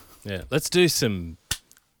of you. Yeah, let's do some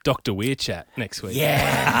Dr. Weir chat next week.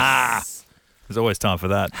 Yes. There's always time for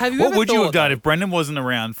that. Have you what ever would you have thought- done if Brendan wasn't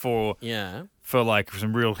around for Yeah. like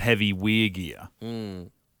some real heavy Weir gear?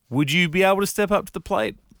 Would you be able to step up to the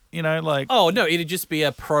plate? You know, like Oh no, it'd just be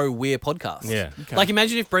a pro Weir podcast. Yeah. Okay. Like,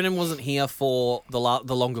 imagine if Brendan wasn't here for the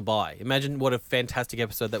long goodbye. Imagine what a fantastic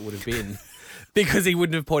episode that would have been. Because he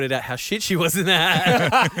wouldn't have pointed out how shit she was in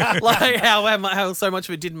that. Like how so much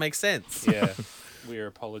of it didn't make sense. Yeah. We're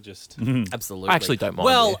apologist. Absolutely. I actually don't mind.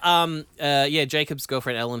 Well, Jacob's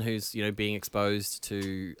girlfriend Ellen, who's being exposed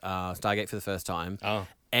to Stargate for the first time,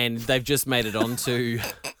 and they've just made it onto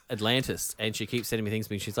Atlantis, and she keeps sending me things.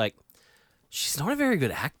 She's like, she's not a very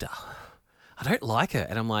good actor. I don't like her,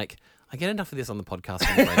 and I'm like, I get enough of this on the podcast.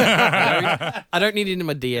 I don't need it in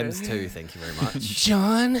my DMs too. Thank you very much,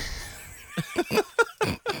 John.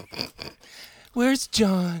 Where's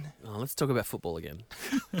John? Oh, let's talk about football again.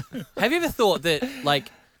 Have you ever thought that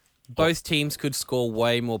both teams could score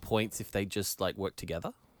way more points if they just work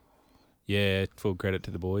together? Yeah, full credit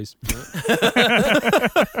to the boys.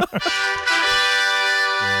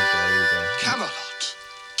 Camelot.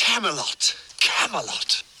 Camelot.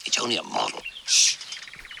 Camelot. It's only a model. Shh.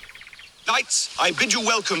 Knights, I bid you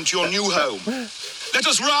welcome to your new home. Let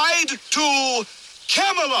us ride to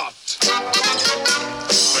Camelot.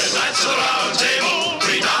 We're knights of the round table.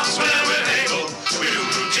 We dance whenever we're able. We do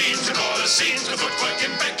routines and all the scenes with footwork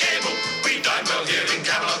impeccable. We dine well here in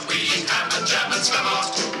Camelot. We eat ham and jam and Spamalot.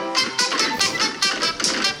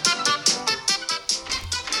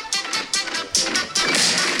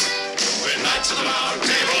 We're knights of the round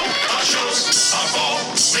table. Our shows are for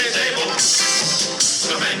mid-able.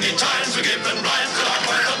 So many times we're given rhymes that are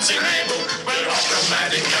quite unsingable. We're off the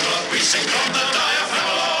mad in Camelot. We sing from the diaphragm.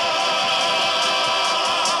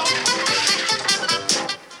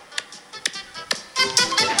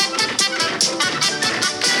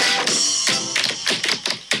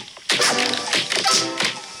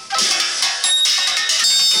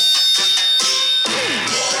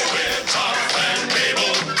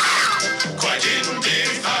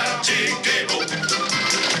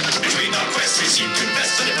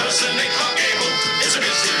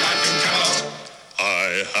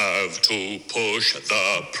 To push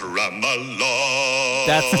the Camelot.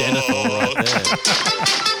 That's Jennifer right there.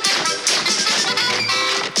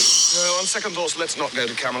 On second thoughts, let's not go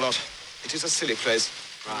to Camelot. It is a silly place.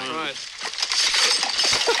 Right.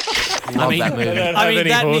 Love that movie.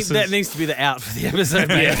 That needs to be the out for the episode,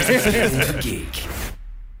 mate. Geek.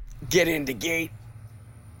 Get into Gate.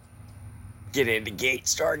 Get into Gate,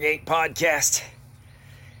 Stargate podcast.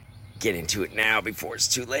 Get into it now before it's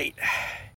too late.